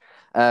players.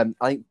 I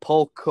think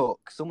Paul Cook,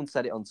 someone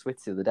said it on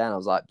Twitter the other day, and I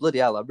was like, bloody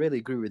hell, I really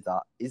agree with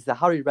that. He's the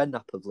Harry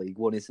Redknapp of League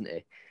One, isn't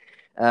he?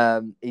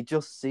 He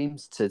just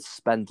seems to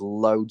spend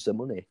loads of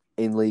money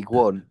in League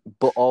One,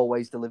 but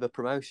always deliver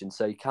promotion,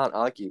 so you can't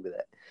argue with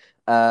it.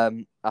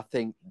 I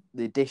think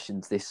the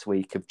additions this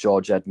week of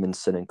George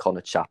Edmondson and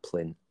Connor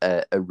Chaplin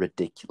are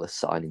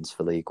ridiculous signings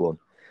for League One.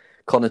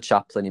 Connor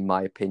Chaplin, in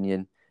my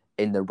opinion,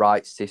 in the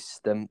right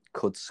system,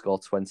 could score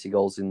 20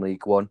 goals in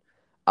League One.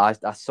 I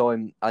saw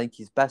him. I think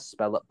his best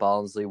spell at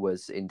Barnsley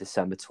was in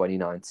December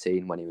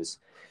 2019 when he was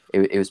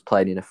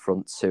playing in a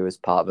front two as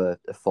part of a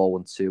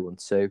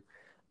 4-1-2-1-2,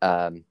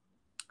 and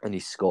he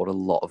scored a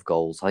lot of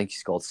goals. I think he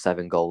scored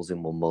 7 goals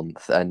in 1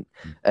 month, and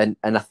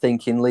I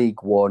think in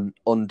League One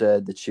under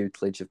the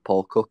tutelage of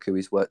Paul Cook, who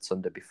he's worked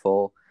under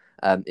before,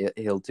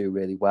 he'll do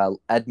really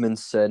well.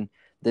 Edmondson,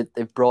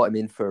 they've brought him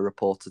in for a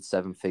reported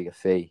 7-figure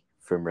fee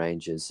from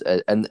Rangers,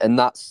 and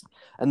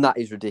that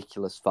is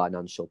ridiculous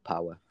financial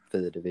power for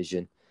the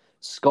division.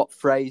 Scott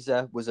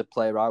Fraser was a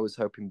player I was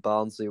hoping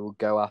Barnsley would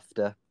go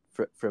after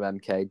from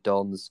MK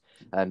Dons,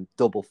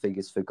 double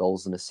figures for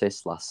goals and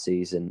assists last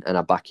season, and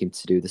I back him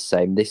to do the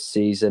same this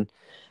season.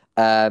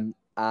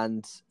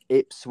 And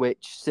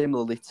Ipswich,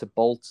 similarly to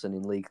Bolton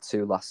in League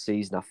Two last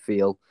season, I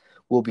feel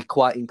will be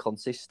quite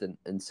inconsistent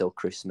until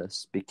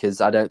Christmas,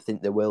 because I don't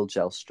think they will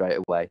gel straight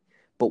away.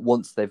 But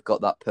once they've got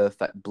that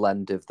perfect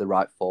blend of the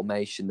right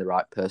formation, the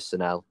right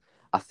personnel,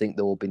 I think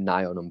they will be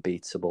nigh on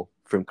unbeatable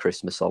from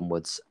Christmas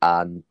onwards.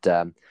 And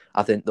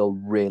I think they'll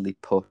really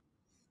push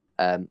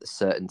a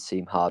certain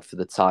team hard for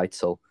the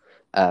title.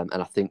 And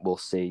I think we'll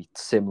see,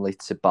 similarly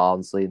to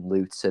Barnsley and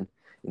Luton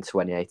in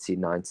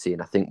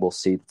 2018-19, I think we'll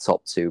see the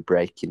top two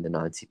breaking the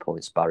 90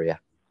 points barrier.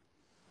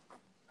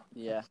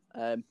 Yeah.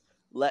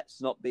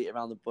 Let's not beat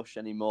around the bush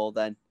anymore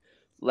then.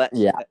 Let's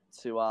get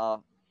to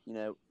our,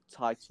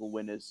 title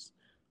winners.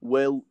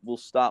 Will, we'll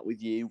start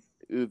with you.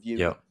 Who have you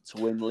to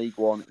win League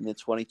One in the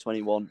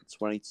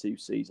 2021-22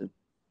 season?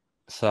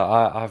 So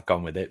I've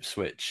gone with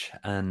Ipswich,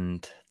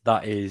 and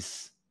that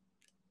is,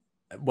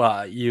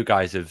 well, you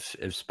guys have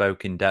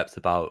spoken in depth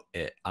about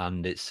it,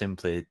 and it's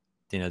simply,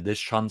 this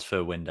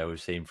transfer window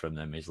we've seen from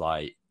them is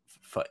like,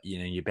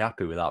 you'd be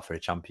happy with that for a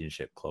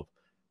Championship club,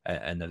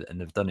 and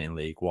they've done it in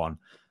League One.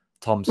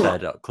 Tom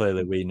said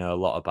clearly we know a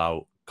lot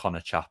about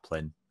Connor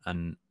Chaplin,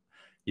 and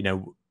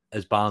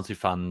as Barnsley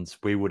fans,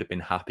 we would have been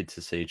happy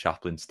to see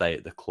Chaplin stay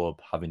at the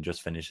club, having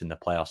just finished in the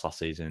playoffs last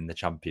season in the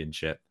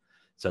Championship.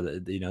 So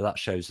that, that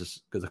shows us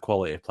the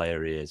quality of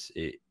player he is.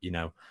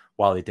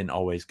 While he didn't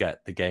always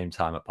get the game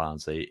time at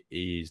Barnsley,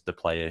 he's the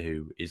player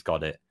who he's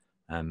got it.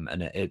 And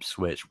at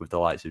Ipswich, with the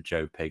likes of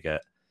Joe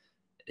Pigott,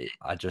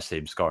 I just see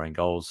him scoring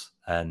goals.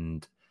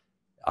 And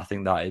I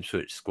think that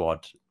Ipswich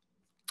squad,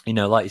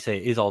 like you say,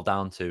 it is all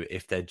down to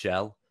if they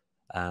gel.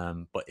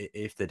 But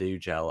if they do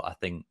gel, I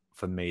think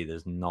for me,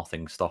 there's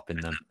nothing stopping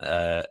them.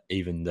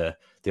 Even the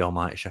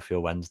almighty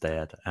Sheffield Wednesday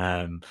head.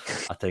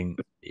 I think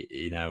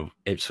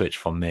Ipswich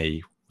for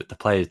me, with the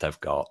players they've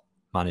got,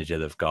 manager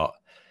they've got,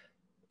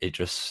 it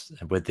just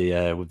with the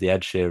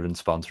Ed Sheeran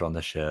sponsor on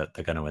the shirt,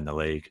 they're going to win the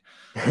league.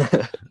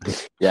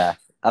 Yeah,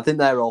 I think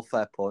they're all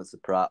fair points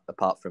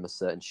apart from a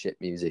certain shit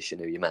musician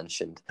who you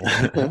mentioned.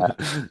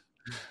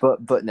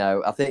 But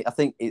no, I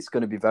think it's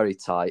going to be very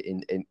tight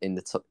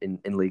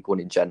in League One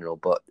in general.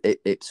 But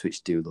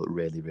Ipswich do look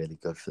really, really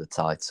good for the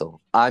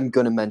title. I'm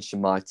going to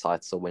mention my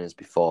title winners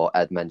before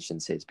Ed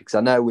mentions his, because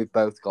I know we've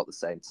both got the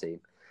same team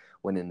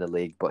winning the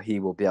league, but he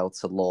will be able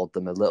to laud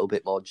them a little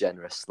bit more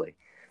generously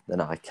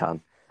than I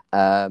can.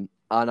 And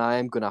I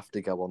am going to have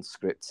to go on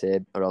script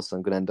here, or else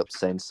I'm going to end up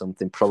saying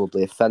something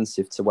probably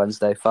offensive to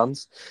Wednesday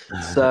fans.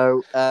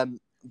 So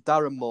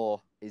Darren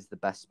Moore is the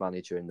best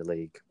manager in the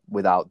league,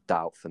 without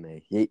doubt for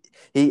me.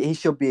 He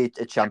should be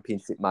a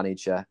championship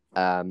manager.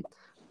 And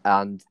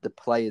the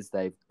players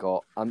they've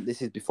got,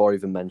 this is before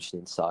even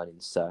mentioning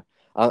signings. So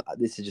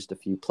this is just a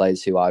few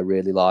players who I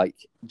really like.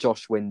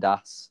 Josh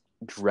Windass,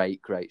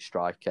 great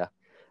striker.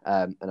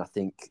 And I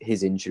think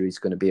his injury is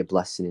going to be a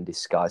blessing in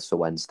disguise for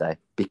Wednesday,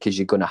 because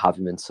you're going to have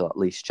him until at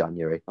least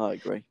January. I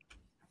agree.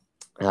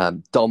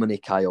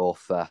 Dominic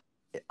Iorfa,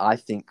 I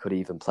think, could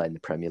even play in the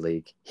Premier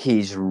League.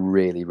 He's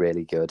really,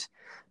 really good.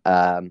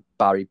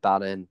 Barry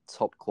Bannon,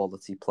 top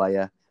quality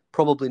player.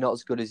 Probably not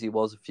as good as he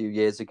was a few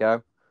years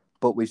ago,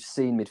 but we've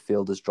seen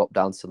midfielders drop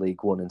down to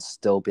League One and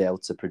still be able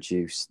to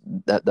produce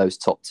those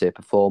top tier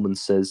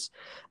performances.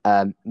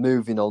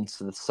 Moving on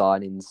to the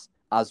signings,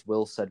 as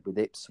Will said with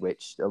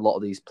Ipswich, a lot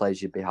of these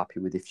players you'd be happy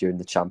with if you're in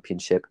the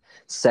Championship.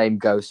 Same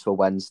goes for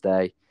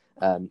Wednesday.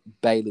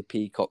 Bailey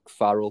Peacock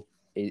Farrell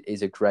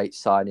is a great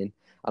signing.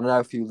 I know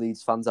a few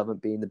Leeds fans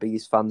haven't been the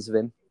biggest fans of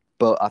him,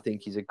 but I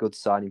think he's a good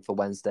signing for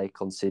Wednesday,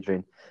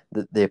 considering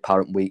the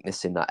apparent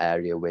weakness in that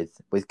area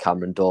with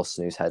Cameron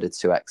Dawson, who's headed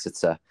to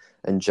Exeter,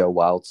 and Joe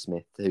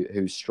Wildsmith,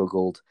 who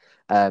struggled.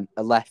 A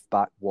left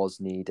back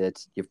was needed.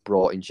 You've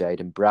brought in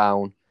Jaden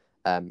Brown.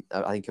 I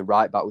think a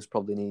right back was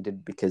probably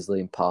needed, because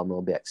Liam Palmer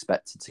will be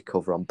expected to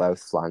cover on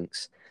both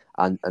flanks,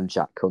 and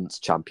Jack Hunt's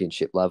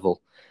Championship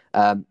level.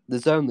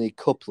 There's only a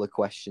couple of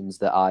questions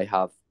that I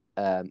have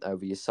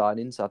over your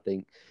signings. I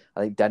think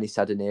Dennis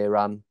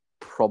Adeniran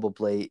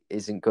probably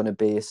isn't going to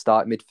be a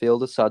starting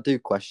midfielder, so I do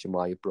question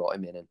why you brought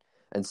him in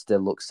and still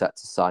look set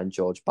to sign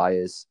George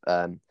Byers.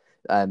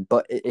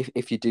 But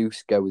if you do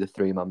go with a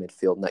three-man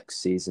midfield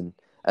next season,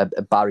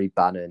 Barry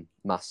Bannon,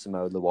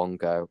 Massimo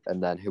Luongo,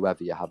 and then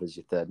whoever you have as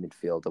your third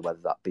midfielder,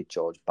 whether that be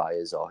George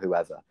Byers or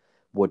whoever,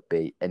 would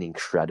be an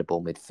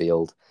incredible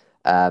midfield.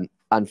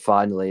 And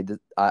finally,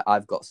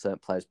 I've got certain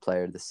players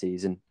player of the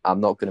season. I'm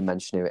not going to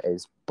mention who it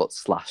is, but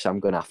 / I'm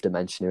going to have to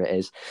mention who it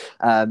is.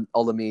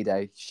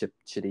 Olamide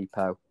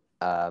Shodipo.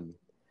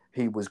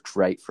 He was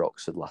great for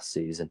Oxford last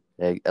season.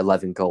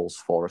 11 goals,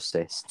 4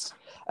 assists.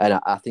 And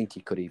I think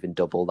he could even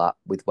double that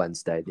with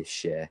Wednesday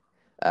this year.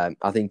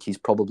 I think he's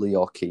probably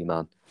your key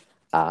man,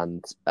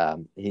 and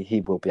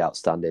he will be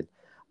outstanding.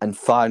 And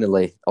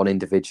finally, on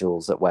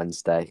individuals at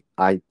Wednesday,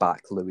 I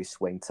back Louis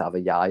Swing to have a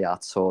Yaya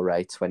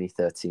Toure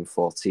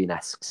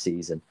 2013-14-esque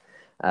season.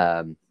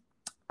 I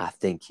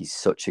think he's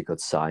such a good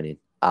signing,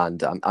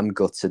 and I'm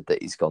gutted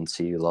that he's gone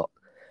to you lot,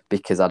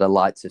 because I'd have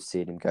liked to have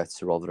seen him go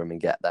to Rotherham and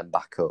get them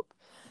back up.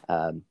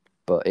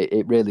 But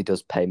it really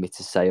does pay me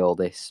to say all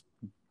this.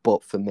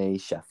 But for me,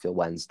 Sheffield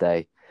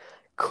Wednesday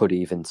could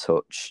even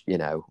touch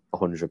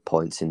 100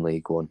 points in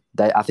League One.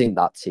 I think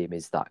that team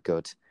is that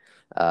good.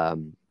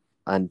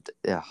 And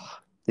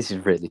this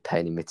is really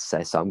paining me to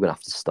say, so I'm going to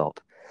have to stop.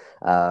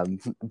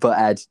 But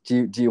Ed,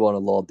 do you want to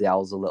laud the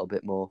Owls a little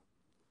bit more?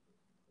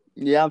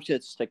 Yeah, I'm sure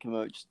to take a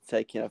moment just to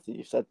take in everything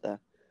you said there,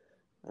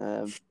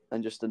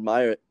 and just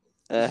admire it,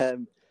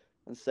 and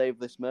save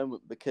this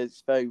moment, because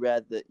it's very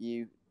rare that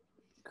you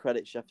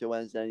credit Sheffield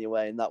Wednesday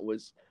anyway, and that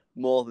was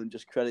more than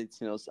just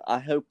crediting us. I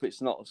hope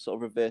it's not a sort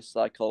of reverse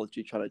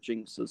psychology trying to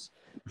jinx us.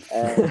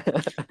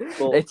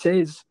 It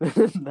is.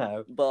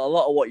 No. But a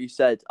lot of what you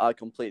said, I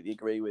completely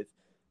agree with.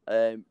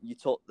 You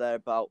talked there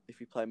about if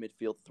you play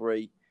midfield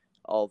three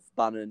of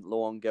Bannon,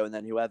 Luongo, and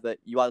then whoever,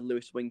 you add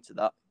Lewis Wing to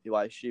that, who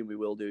I assume we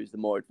will do is the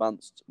more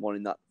advanced one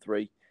in that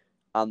three.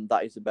 And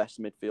that is the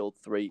best midfield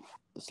three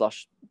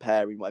 /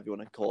 pairing, whatever you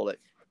want to call it,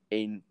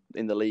 in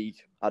the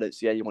league. I don't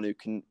see anyone who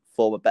can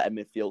form a better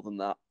midfield than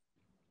that.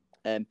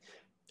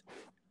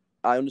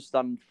 I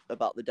understand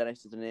about the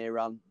Dennis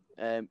Adeniran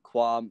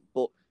qualm,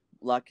 but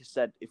like I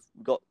said, if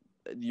we've got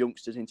the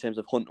youngsters in terms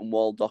of Hunt and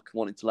Waldock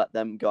wanting to let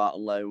them go out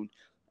on loan,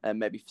 and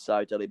maybe for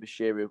Said Ali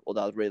Bashiru,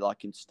 although I'd really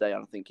like him to stay,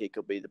 and I think he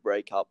could be the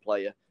breakout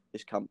player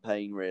this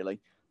campaign, really.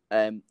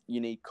 You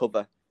need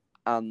cover,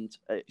 and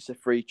it's a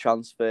free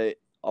transfer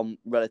on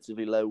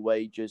relatively low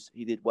wages.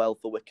 He did well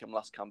for Wycombe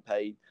last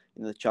campaign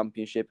in the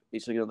Championship.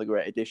 It's another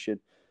great addition.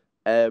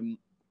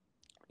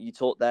 You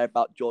talked there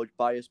about George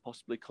Byers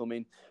possibly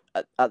coming.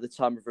 At the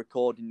time of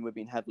recording, we've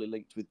been heavily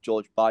linked with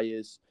George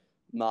Byers,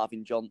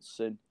 Marvin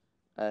Johnson,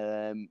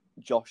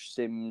 Josh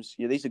Sims.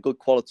 Yeah, these are good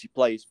quality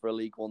players for a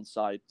League One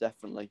side,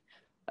 definitely.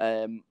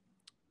 And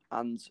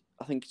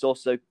I think it's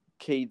also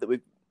key that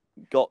we've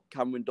got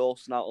Cameron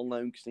Dawson out on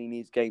loan because he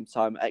needs game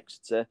time at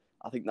Exeter.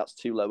 I think that's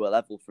too low a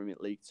level for him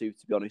at League Two,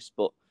 to be honest,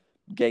 but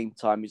game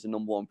time is the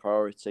number one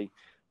priority.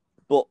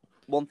 But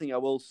one thing I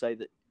will say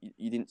that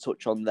you didn't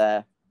touch on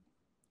there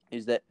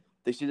is that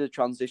this is a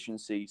transition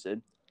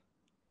season,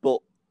 but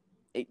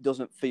it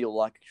doesn't feel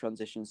like a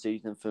transition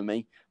season for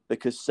me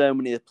because so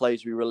many of the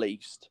players we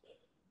released,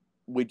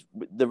 with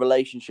the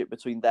relationship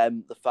between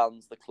them, the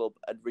fans, the club,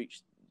 had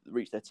reached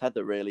their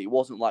tether, really. It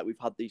wasn't like we've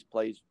had these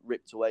players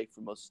ripped away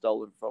from us,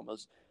 stolen from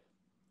us.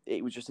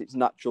 It was just its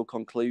natural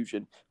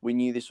conclusion. We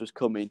knew this was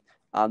coming,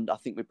 and I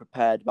think we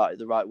prepared about it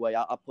the right way.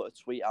 I put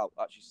a tweet out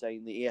actually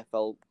saying the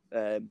EFL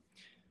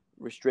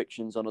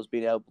restrictions on us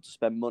being able to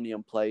spend money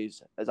on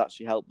players has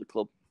actually helped the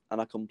club, and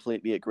I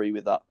completely agree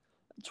with that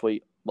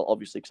tweet. Well,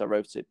 obviously, because I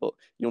wrote it, but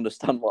you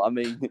understand what I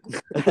mean.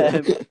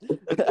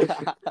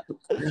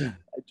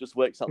 It just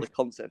works out the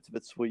concept of a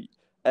tweet.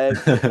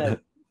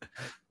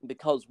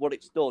 Because what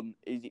it's done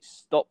is it's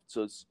stopped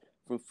us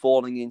from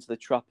falling into the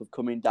trap of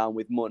coming down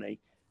with money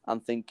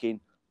and thinking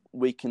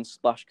we can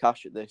splash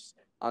cash at this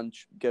and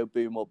go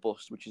boom or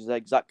bust, which is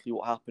exactly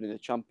what happened in the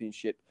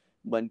Championship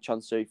when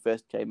Chancery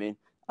first came in,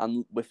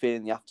 and we're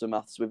feeling the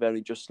aftermaths. We've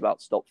only just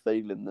about stopped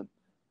feeling them.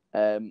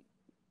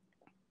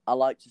 I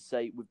like to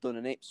say we've done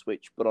an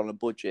Ipswich, but on a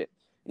budget,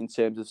 in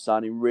terms of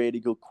signing really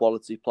good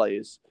quality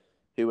players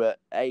who are,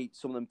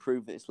 some of them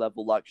proven at this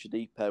level, like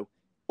Shadipo,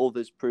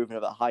 others proven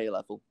at a higher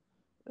level,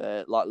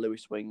 like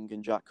Lewis Wing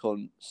and Jack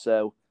Hunt.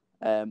 So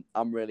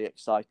I'm really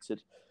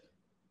excited.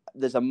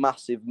 There's a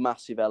massive,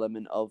 massive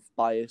element of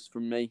bias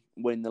from me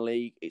winning the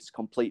league. It's a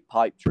complete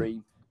pipe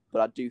dream,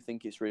 but I do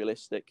think it's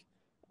realistic.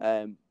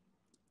 And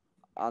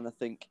I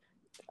think,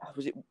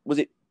 was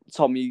it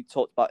Tom, you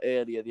talked about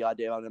earlier, the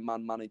idea of having a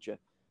man manager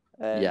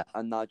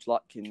and Nigel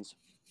Atkins.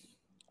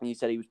 And you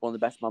said he was one of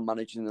the best man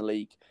managers in the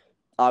league.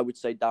 I would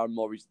say Darren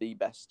Moore is the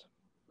best.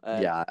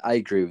 I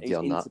agree with you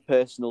on that. His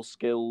interpersonal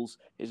skills,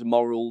 his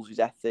morals, his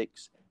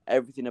ethics,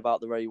 everything about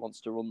the way he wants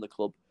to run the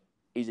club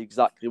is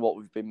exactly what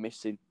we've been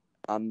missing.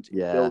 And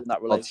building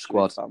that relationship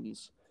with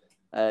fans.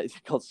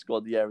 God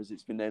Squad, as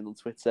it's been named on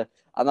Twitter.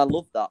 And I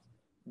love that.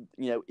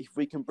 If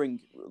we can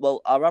bring...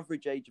 Well, our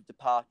average age of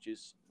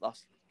departures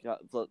at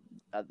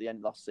the end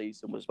of last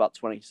season was about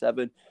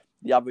 27.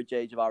 The average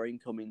age of our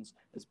incomings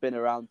has been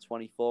around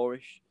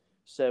 24-ish.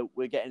 So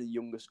we're getting a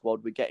younger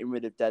squad. We're getting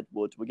rid of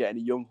Deadwood. We're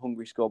getting a young,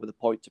 hungry squad with a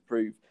point to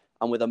prove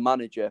and with a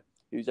manager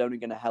who's only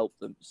going to help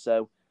them.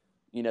 So,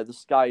 the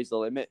sky's the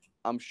limit.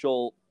 I'm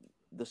sure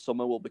the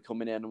summer will be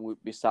coming in and we'll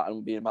be sat and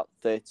we'll be in about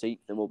 13th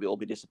and we'll all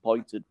be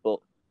disappointed. But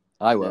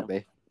I won't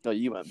be. No,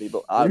 you won't be,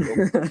 but I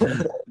will.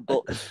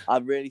 But I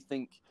really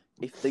think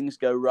if things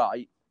go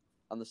right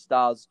and the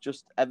stars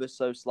just ever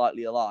so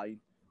slightly align,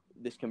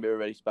 this can be a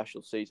really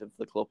special season for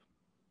the club.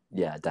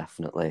 Yeah,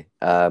 definitely.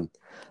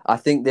 I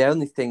think the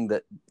only thing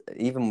that,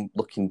 even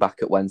looking back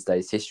at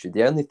Wednesday's history,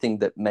 the only thing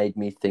that made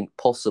me think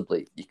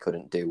possibly you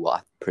couldn't do what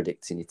I'm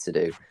predicting you to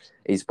do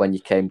is when you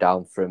came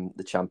down from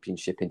the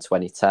Championship in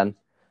 2010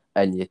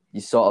 and you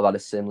sort of had a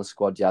similar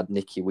squad. You had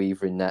Nicky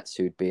Weaver in nets,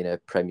 who'd been a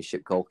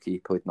Premiership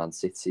goalkeeper with Man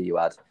City. You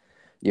had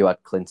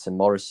Clinton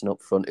Morrison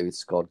up front, who'd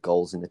scored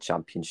goals in the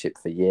Championship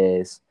for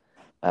years.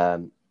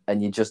 And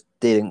you just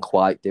didn't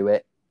quite do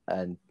it.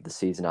 And the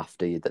season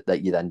after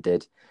that you then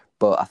did.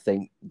 But I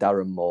think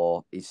Darren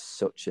Moore is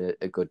such a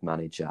good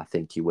manager. I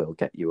think he will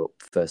get you up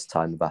first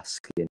time of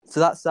asking. So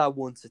that's our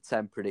 1 to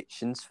 10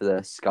 predictions for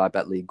the Sky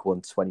Bet League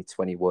 1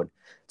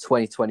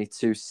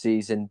 2021-2022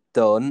 season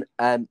done.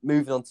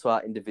 Moving on to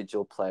our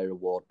individual player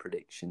award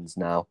predictions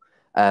now.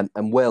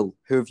 And Will,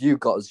 who have you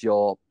got as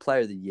your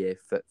player of the year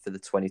for the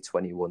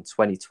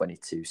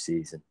 2021-2022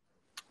 season?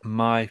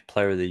 My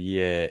player of the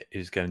year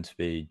is going to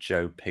be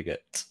Joe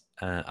Pigott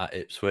at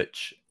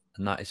Ipswich.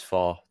 And that is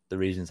for the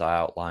reasons I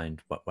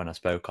outlined when I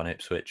spoke on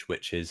Ipswich,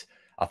 which is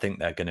I think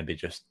they're going to be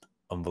just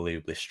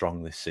unbelievably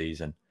strong this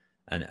season.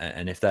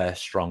 And if they're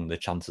strong, the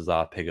chances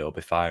are Pigott will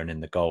be firing in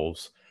the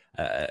goals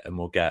and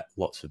will get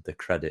lots of the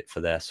credit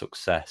for their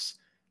success.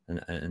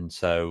 And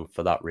so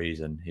for that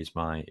reason, he's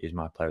my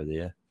player of the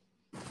year.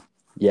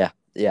 Yeah,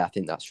 I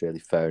think that's really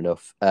fair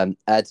enough.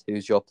 Ed,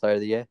 who's your player of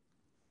the year?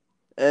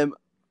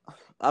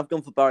 I've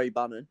gone for Barry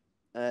Bannon.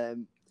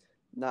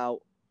 Now,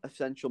 a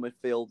central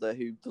midfielder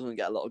who doesn't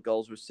get a lot of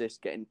goals or assists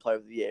getting player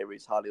of the year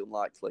is highly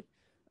unlikely.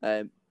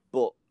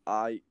 But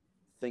I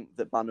think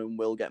that Bannon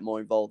will get more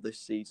involved this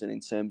season in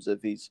terms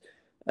of his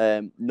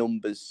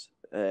numbers,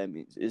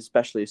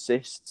 especially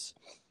assists.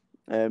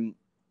 I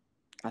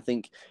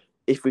think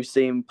if we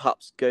see him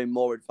perhaps go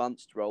more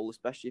advanced role,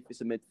 especially if it's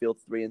a midfield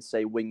three and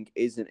say wing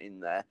isn't in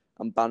there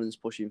and Bannon's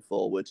pushing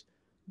forward,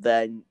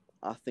 then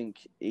I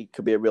think he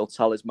could be a real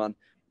talisman.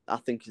 I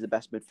think he's the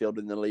best midfielder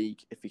in the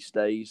league if he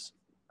stays.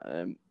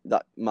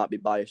 That might be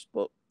biased,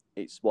 but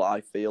it's what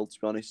I feel, to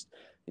be honest,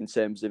 in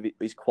terms of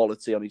his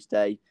quality on his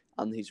day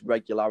and his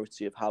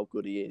regularity of how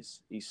good he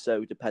is. He's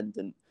so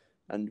dependent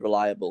and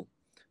reliable.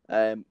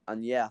 And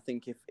yeah, I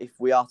think if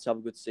we are to have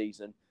a good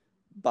season,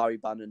 Barry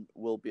Bannon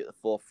will be at the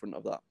forefront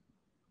of that.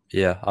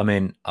 Yeah, I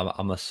mean,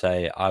 I must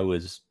say I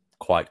was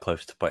quite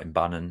close to putting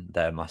Bannon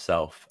there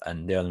myself,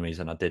 and the only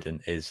reason I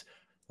didn't is,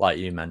 like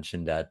you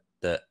mentioned, Ed,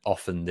 that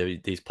often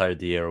these Player of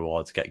the Year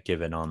awards get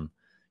given on,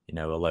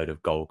 a load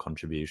of goal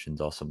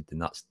contributions or something.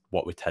 That's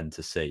what we tend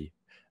to see.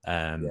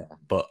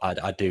 But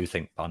I do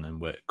think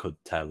Bannon could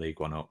tear League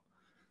One up.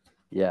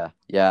 Yeah,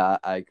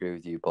 I agree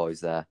with you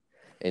boys there,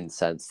 in the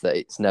sense that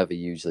it's never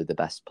usually the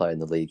best player in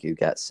the league who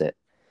gets it.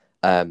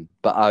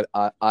 But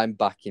I'm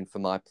backing for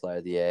my Player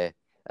of the Year,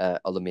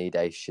 Olamide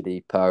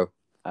Shodipo.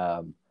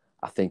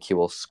 I think he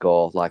will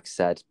score, like I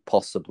said,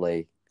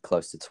 possibly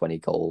close to 20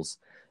 goals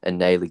and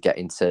nearly get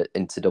into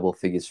double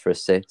figures for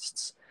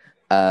assists.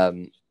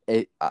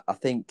 I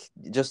think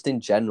just in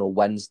general,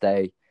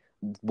 Wednesday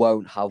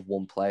won't have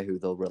one player who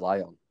they'll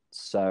rely on.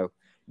 So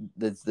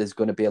there's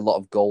going to be a lot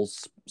of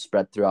goals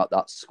spread throughout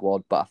that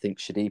squad, but I think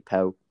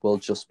Shodipo will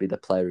just be the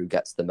player who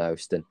gets the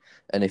most.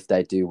 And if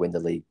they do win the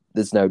league,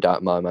 there's no doubt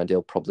in my mind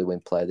he'll probably win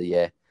Player of the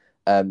Year.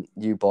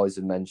 You boys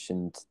have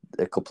mentioned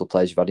a couple of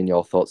players you've had in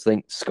your thoughts. I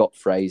think Scott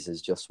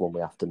Fraser's just one we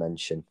have to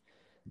mention.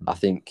 I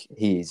think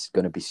he's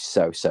going to be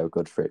so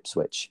good for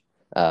Ipswich.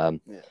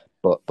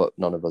 But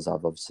none of us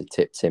have obviously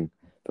tipped him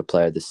for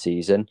Player of the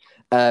Season.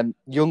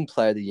 Young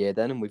Player of the Year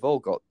then, and we've all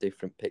got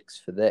different picks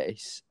for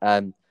this.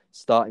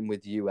 Starting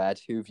with you,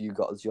 Ed, who have you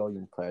got as your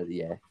Young Player of the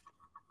Year?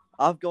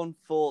 I've gone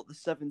for the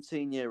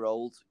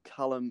 17-year-old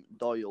Callum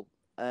Doyle.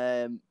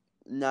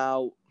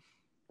 Now,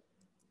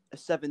 a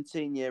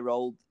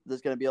 17-year-old,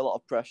 there's going to be a lot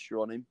of pressure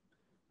on him.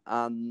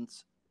 And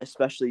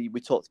especially,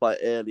 we talked about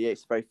it earlier,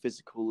 it's a very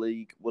physical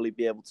league. Will he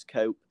be able to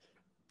cope?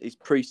 His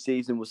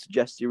pre-season would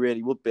suggest he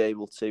really would be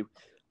able to.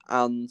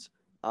 And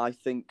I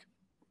think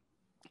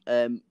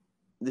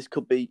this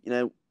could be,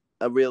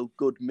 a real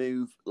good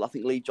move. I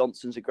think Lee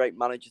Johnson's a great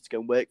manager to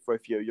go and work for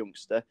if you're a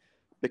youngster,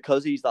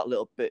 because he's that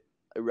little bit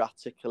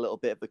erratic, a little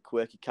bit of a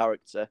quirky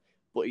character,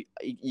 but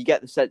you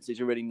get the sense he's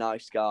a really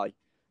nice guy.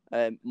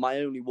 My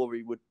only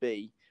worry would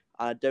be,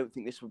 and I don't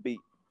think this would be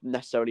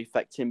necessarily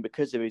affect him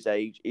because of his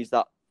age, is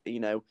that,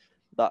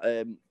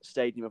 that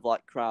stadium of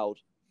light crowd.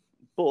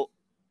 But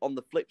on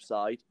the flip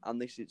side,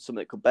 and this is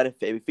something that could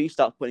benefit him, if he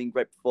starts putting in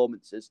great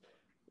performances,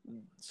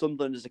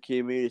 Sunderland as a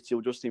community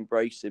will just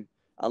embrace him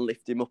and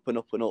lift him up and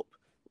up and up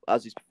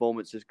as his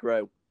performances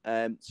grow.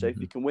 So if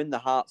he can win the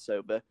Hearts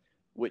over,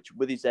 which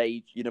with his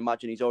age, you'd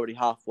imagine he's already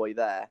halfway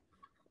there,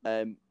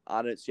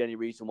 I don't see any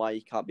reason why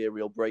he can't be a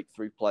real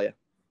breakthrough player.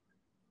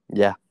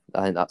 Yeah,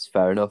 I think that's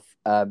fair enough.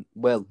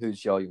 Will,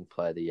 who's your Young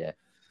Player of the Year?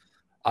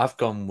 I've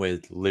gone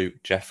with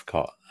Luke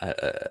Jeffcott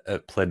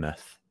at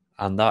Plymouth,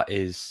 and that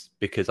is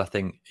because I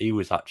think he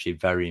was actually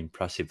very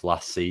impressive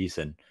last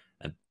season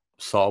and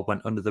sort of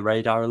went under the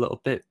radar a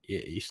little bit.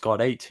 He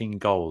scored 18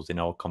 goals in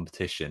all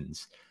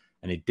competitions,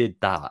 and he did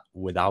that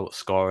without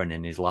scoring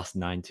in his last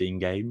 19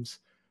 games.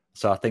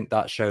 So I think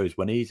that shows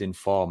when he's in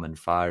form and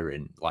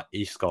firing, like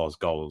he scores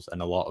goals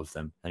and a lot of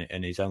them,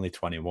 and he's only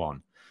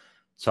 21.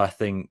 So I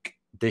think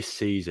this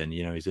season,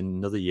 he's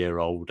another year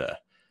older.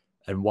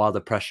 And while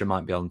the pressure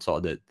might be on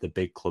sort of the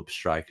big club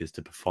strikers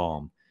to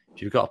perform,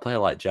 if you've got a player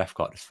like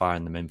Jeffcott just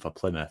firing them in for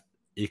Plymouth,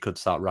 he could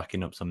start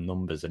racking up some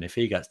numbers. And if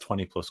he gets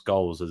 20 plus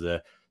goals as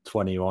a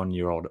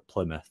 21-year-old at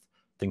Plymouth,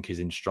 I think he's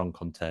in strong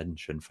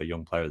contention for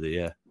Young Player of the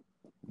Year.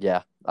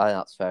 Yeah, I think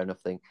that's fair enough.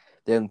 I think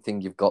the only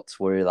thing you've got to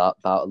worry about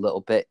a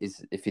little bit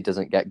is if he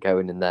doesn't get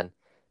going, and then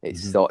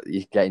it's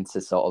you get into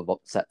sort of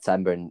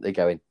September and they're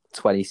going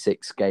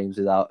 26 games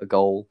without a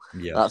goal,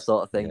 that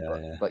sort of thing.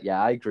 But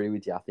yeah, I agree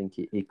with you. I think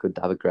he could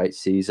have a great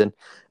season.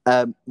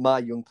 My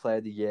Young Player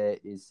of the Year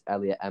is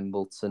Elliot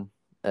Embleton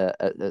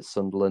at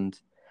Sunderland.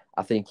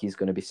 I think he's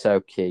going to be so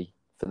key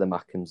for the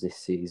Mackems this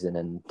season.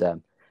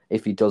 And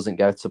if he doesn't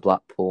go to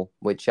Blackpool,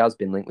 which has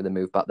been linked with a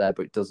move back there,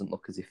 but it doesn't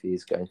look as if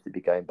he's going to be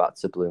going back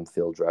to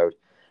Bloomfield Road,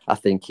 I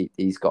think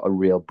he's got a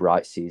real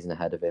bright season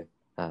ahead of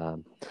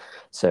him.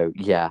 So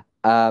yeah.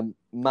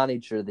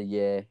 Manager of the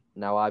Year.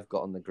 Now I've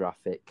got on the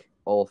graphic,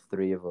 all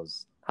three of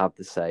us have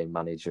the same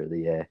Manager of the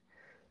Year.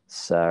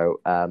 So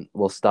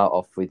we'll start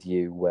off with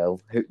you, Will.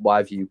 Why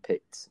have you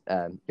picked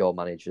your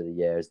Manager of the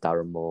Year as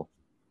Darren Moore?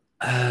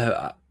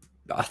 I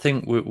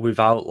think we've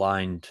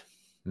outlined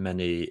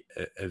many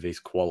of his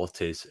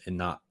qualities in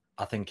that.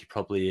 I think he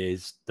probably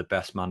is the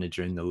best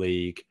manager in the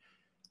league,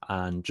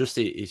 and just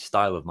his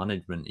style of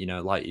management,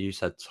 like you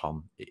said,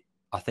 Tom,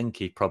 I think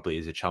he probably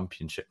is a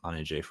championship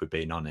manager, if we're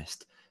being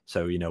honest.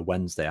 So,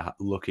 Wednesday,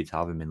 lucky to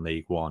have him in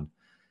League One.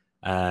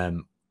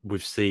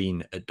 We've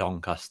seen at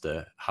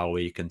Doncaster how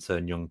he can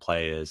turn young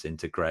players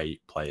into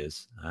great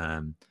players.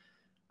 And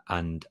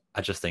And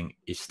I just think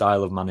his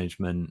style of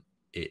management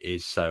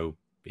is so,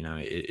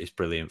 it's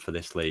brilliant for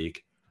this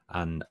league.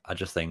 And I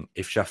just think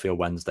if Sheffield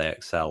Wednesday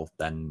excel,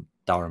 then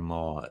Darren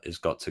Moore has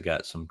got to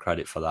get some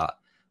credit for that.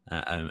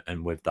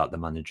 And with that, the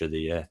manager of the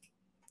year.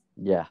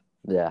 Yeah.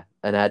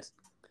 And Ed?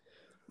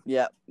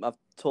 Yeah, I've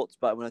talked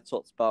about when I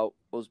talked about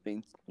us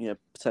being,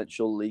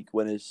 potential league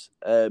winners.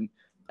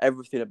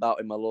 Everything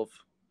about him I love.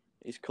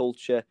 His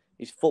culture,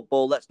 his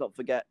football. Let's not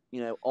forget,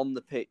 on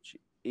the pitch,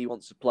 he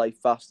wants to play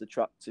fast,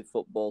 attractive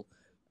football.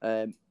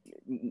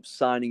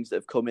 Signings that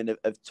have come in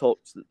have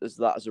talked as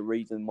that as a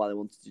reason why they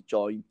wanted to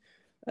join.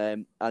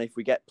 And if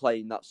we get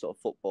playing that sort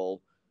of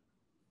football,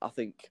 I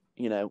think,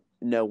 no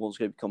one's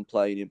going to be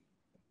complaining.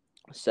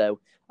 So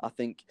I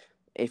think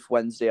if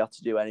Wednesday have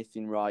to do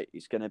anything right,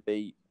 it's going to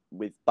be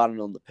with Bannon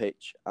on the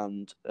pitch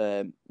and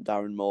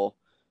Darren Moore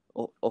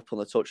up on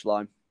the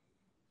touchline.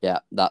 Yeah,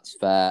 that's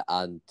fair.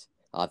 And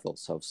I've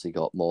also obviously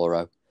got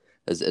Moro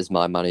as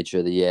my manager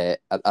of the year.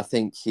 I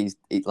think he's,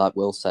 like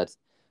Will said,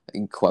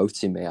 in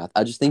quoting me,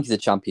 I just think he's a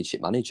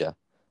championship manager.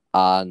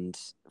 And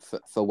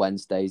for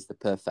Wednesday, he's the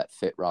perfect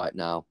fit right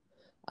now.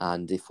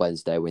 And if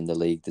Wednesday win the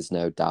league, there's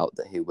no doubt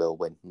that he will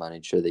win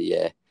manager of the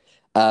year.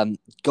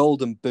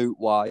 Golden Boot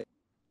wise,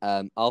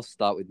 I'll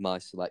start with my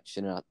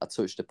selection. I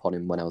touched upon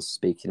him when I was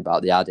speaking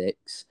about the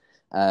Addicts.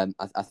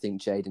 I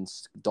think Jayden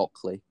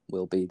Stockley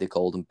will be the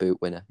Golden Boot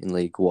winner in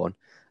League One,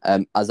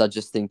 as I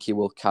just think he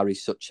will carry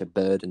such a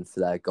burden for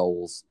their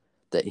goals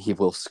that he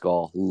will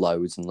score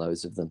loads and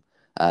loads of them,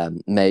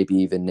 maybe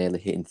even nearly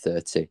hitting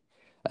 30.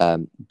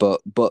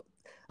 But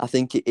I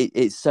think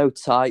it's so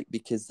tight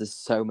because there's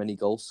so many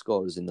goal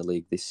scorers in the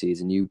league this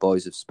season. You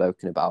boys have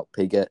spoken about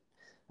Pigott,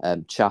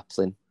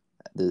 Chaplin.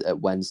 At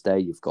Wednesday,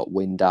 you've got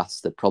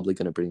Windass. They're probably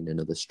going to bring in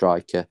another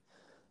striker.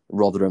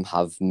 Rotherham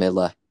have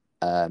Miller.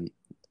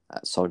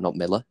 Sorry, not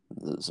Miller.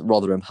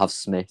 Rotherham have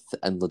Smith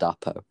and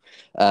Ladapo.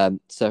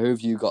 So who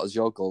have you got as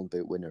your Golden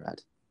Boot winner,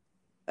 Ed?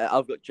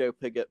 I've got Joe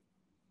Pigott.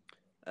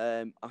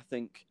 I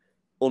think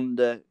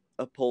under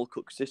a Paul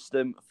Cook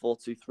system,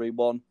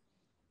 4-2-3-1,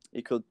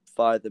 he could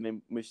fire them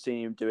in. We've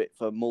seen him do it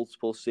for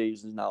multiple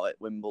seasons now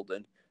at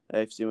Wimbledon.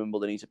 FC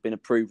Wimbledon, he's been a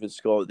proven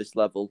scorer at this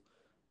level.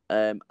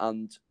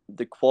 And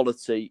the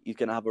quality he's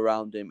going to have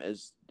around him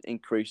has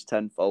increased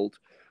tenfold.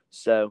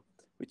 So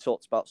we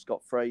talked about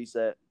Scott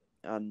Fraser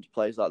and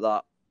players like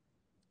that.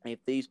 If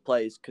these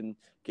players can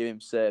give him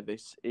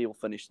service, he will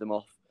finish them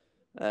off.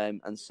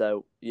 And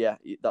so, yeah,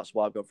 that's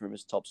why I've gone for him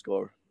as top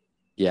scorer.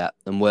 Yeah,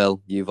 and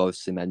Will, you've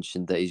obviously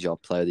mentioned that he's your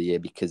player of the year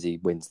because he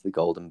wins the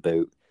Golden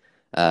Boot.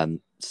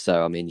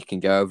 So, I mean, you can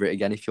go over it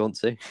again if you want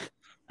to.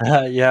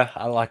 Yeah,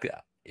 I like it.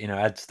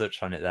 Ed's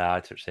touched on it there. I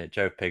touched on it.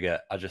 Joe Pigott,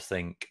 I just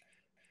think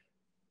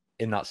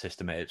in that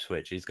system at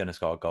Ipswich, he's going to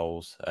score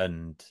goals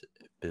and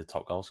be the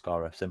top goal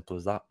scorer. Simple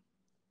as that.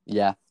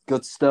 Yeah,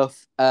 good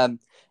stuff.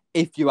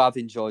 If you have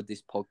enjoyed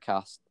this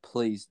podcast,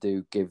 please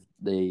do give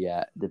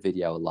the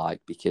video a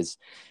like because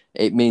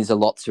it means a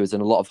lot to us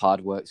and a lot of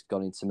hard work's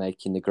gone into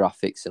making the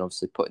graphics and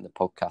obviously putting the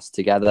podcast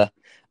together.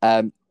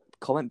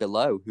 Comment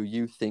below who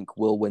you think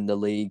will win the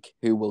league,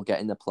 who will get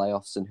in the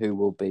playoffs and who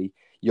will be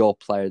your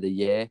player of the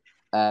year.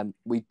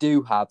 We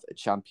do have a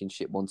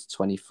Championship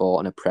 1-24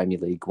 and a Premier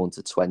League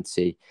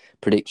 1-20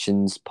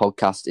 predictions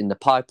podcast in the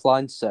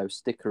pipeline, so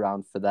stick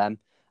around for them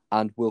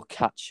and we'll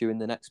catch you in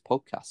the next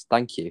podcast.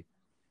 Thank you.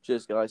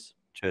 Cheers, guys.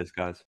 Cheers,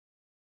 guys.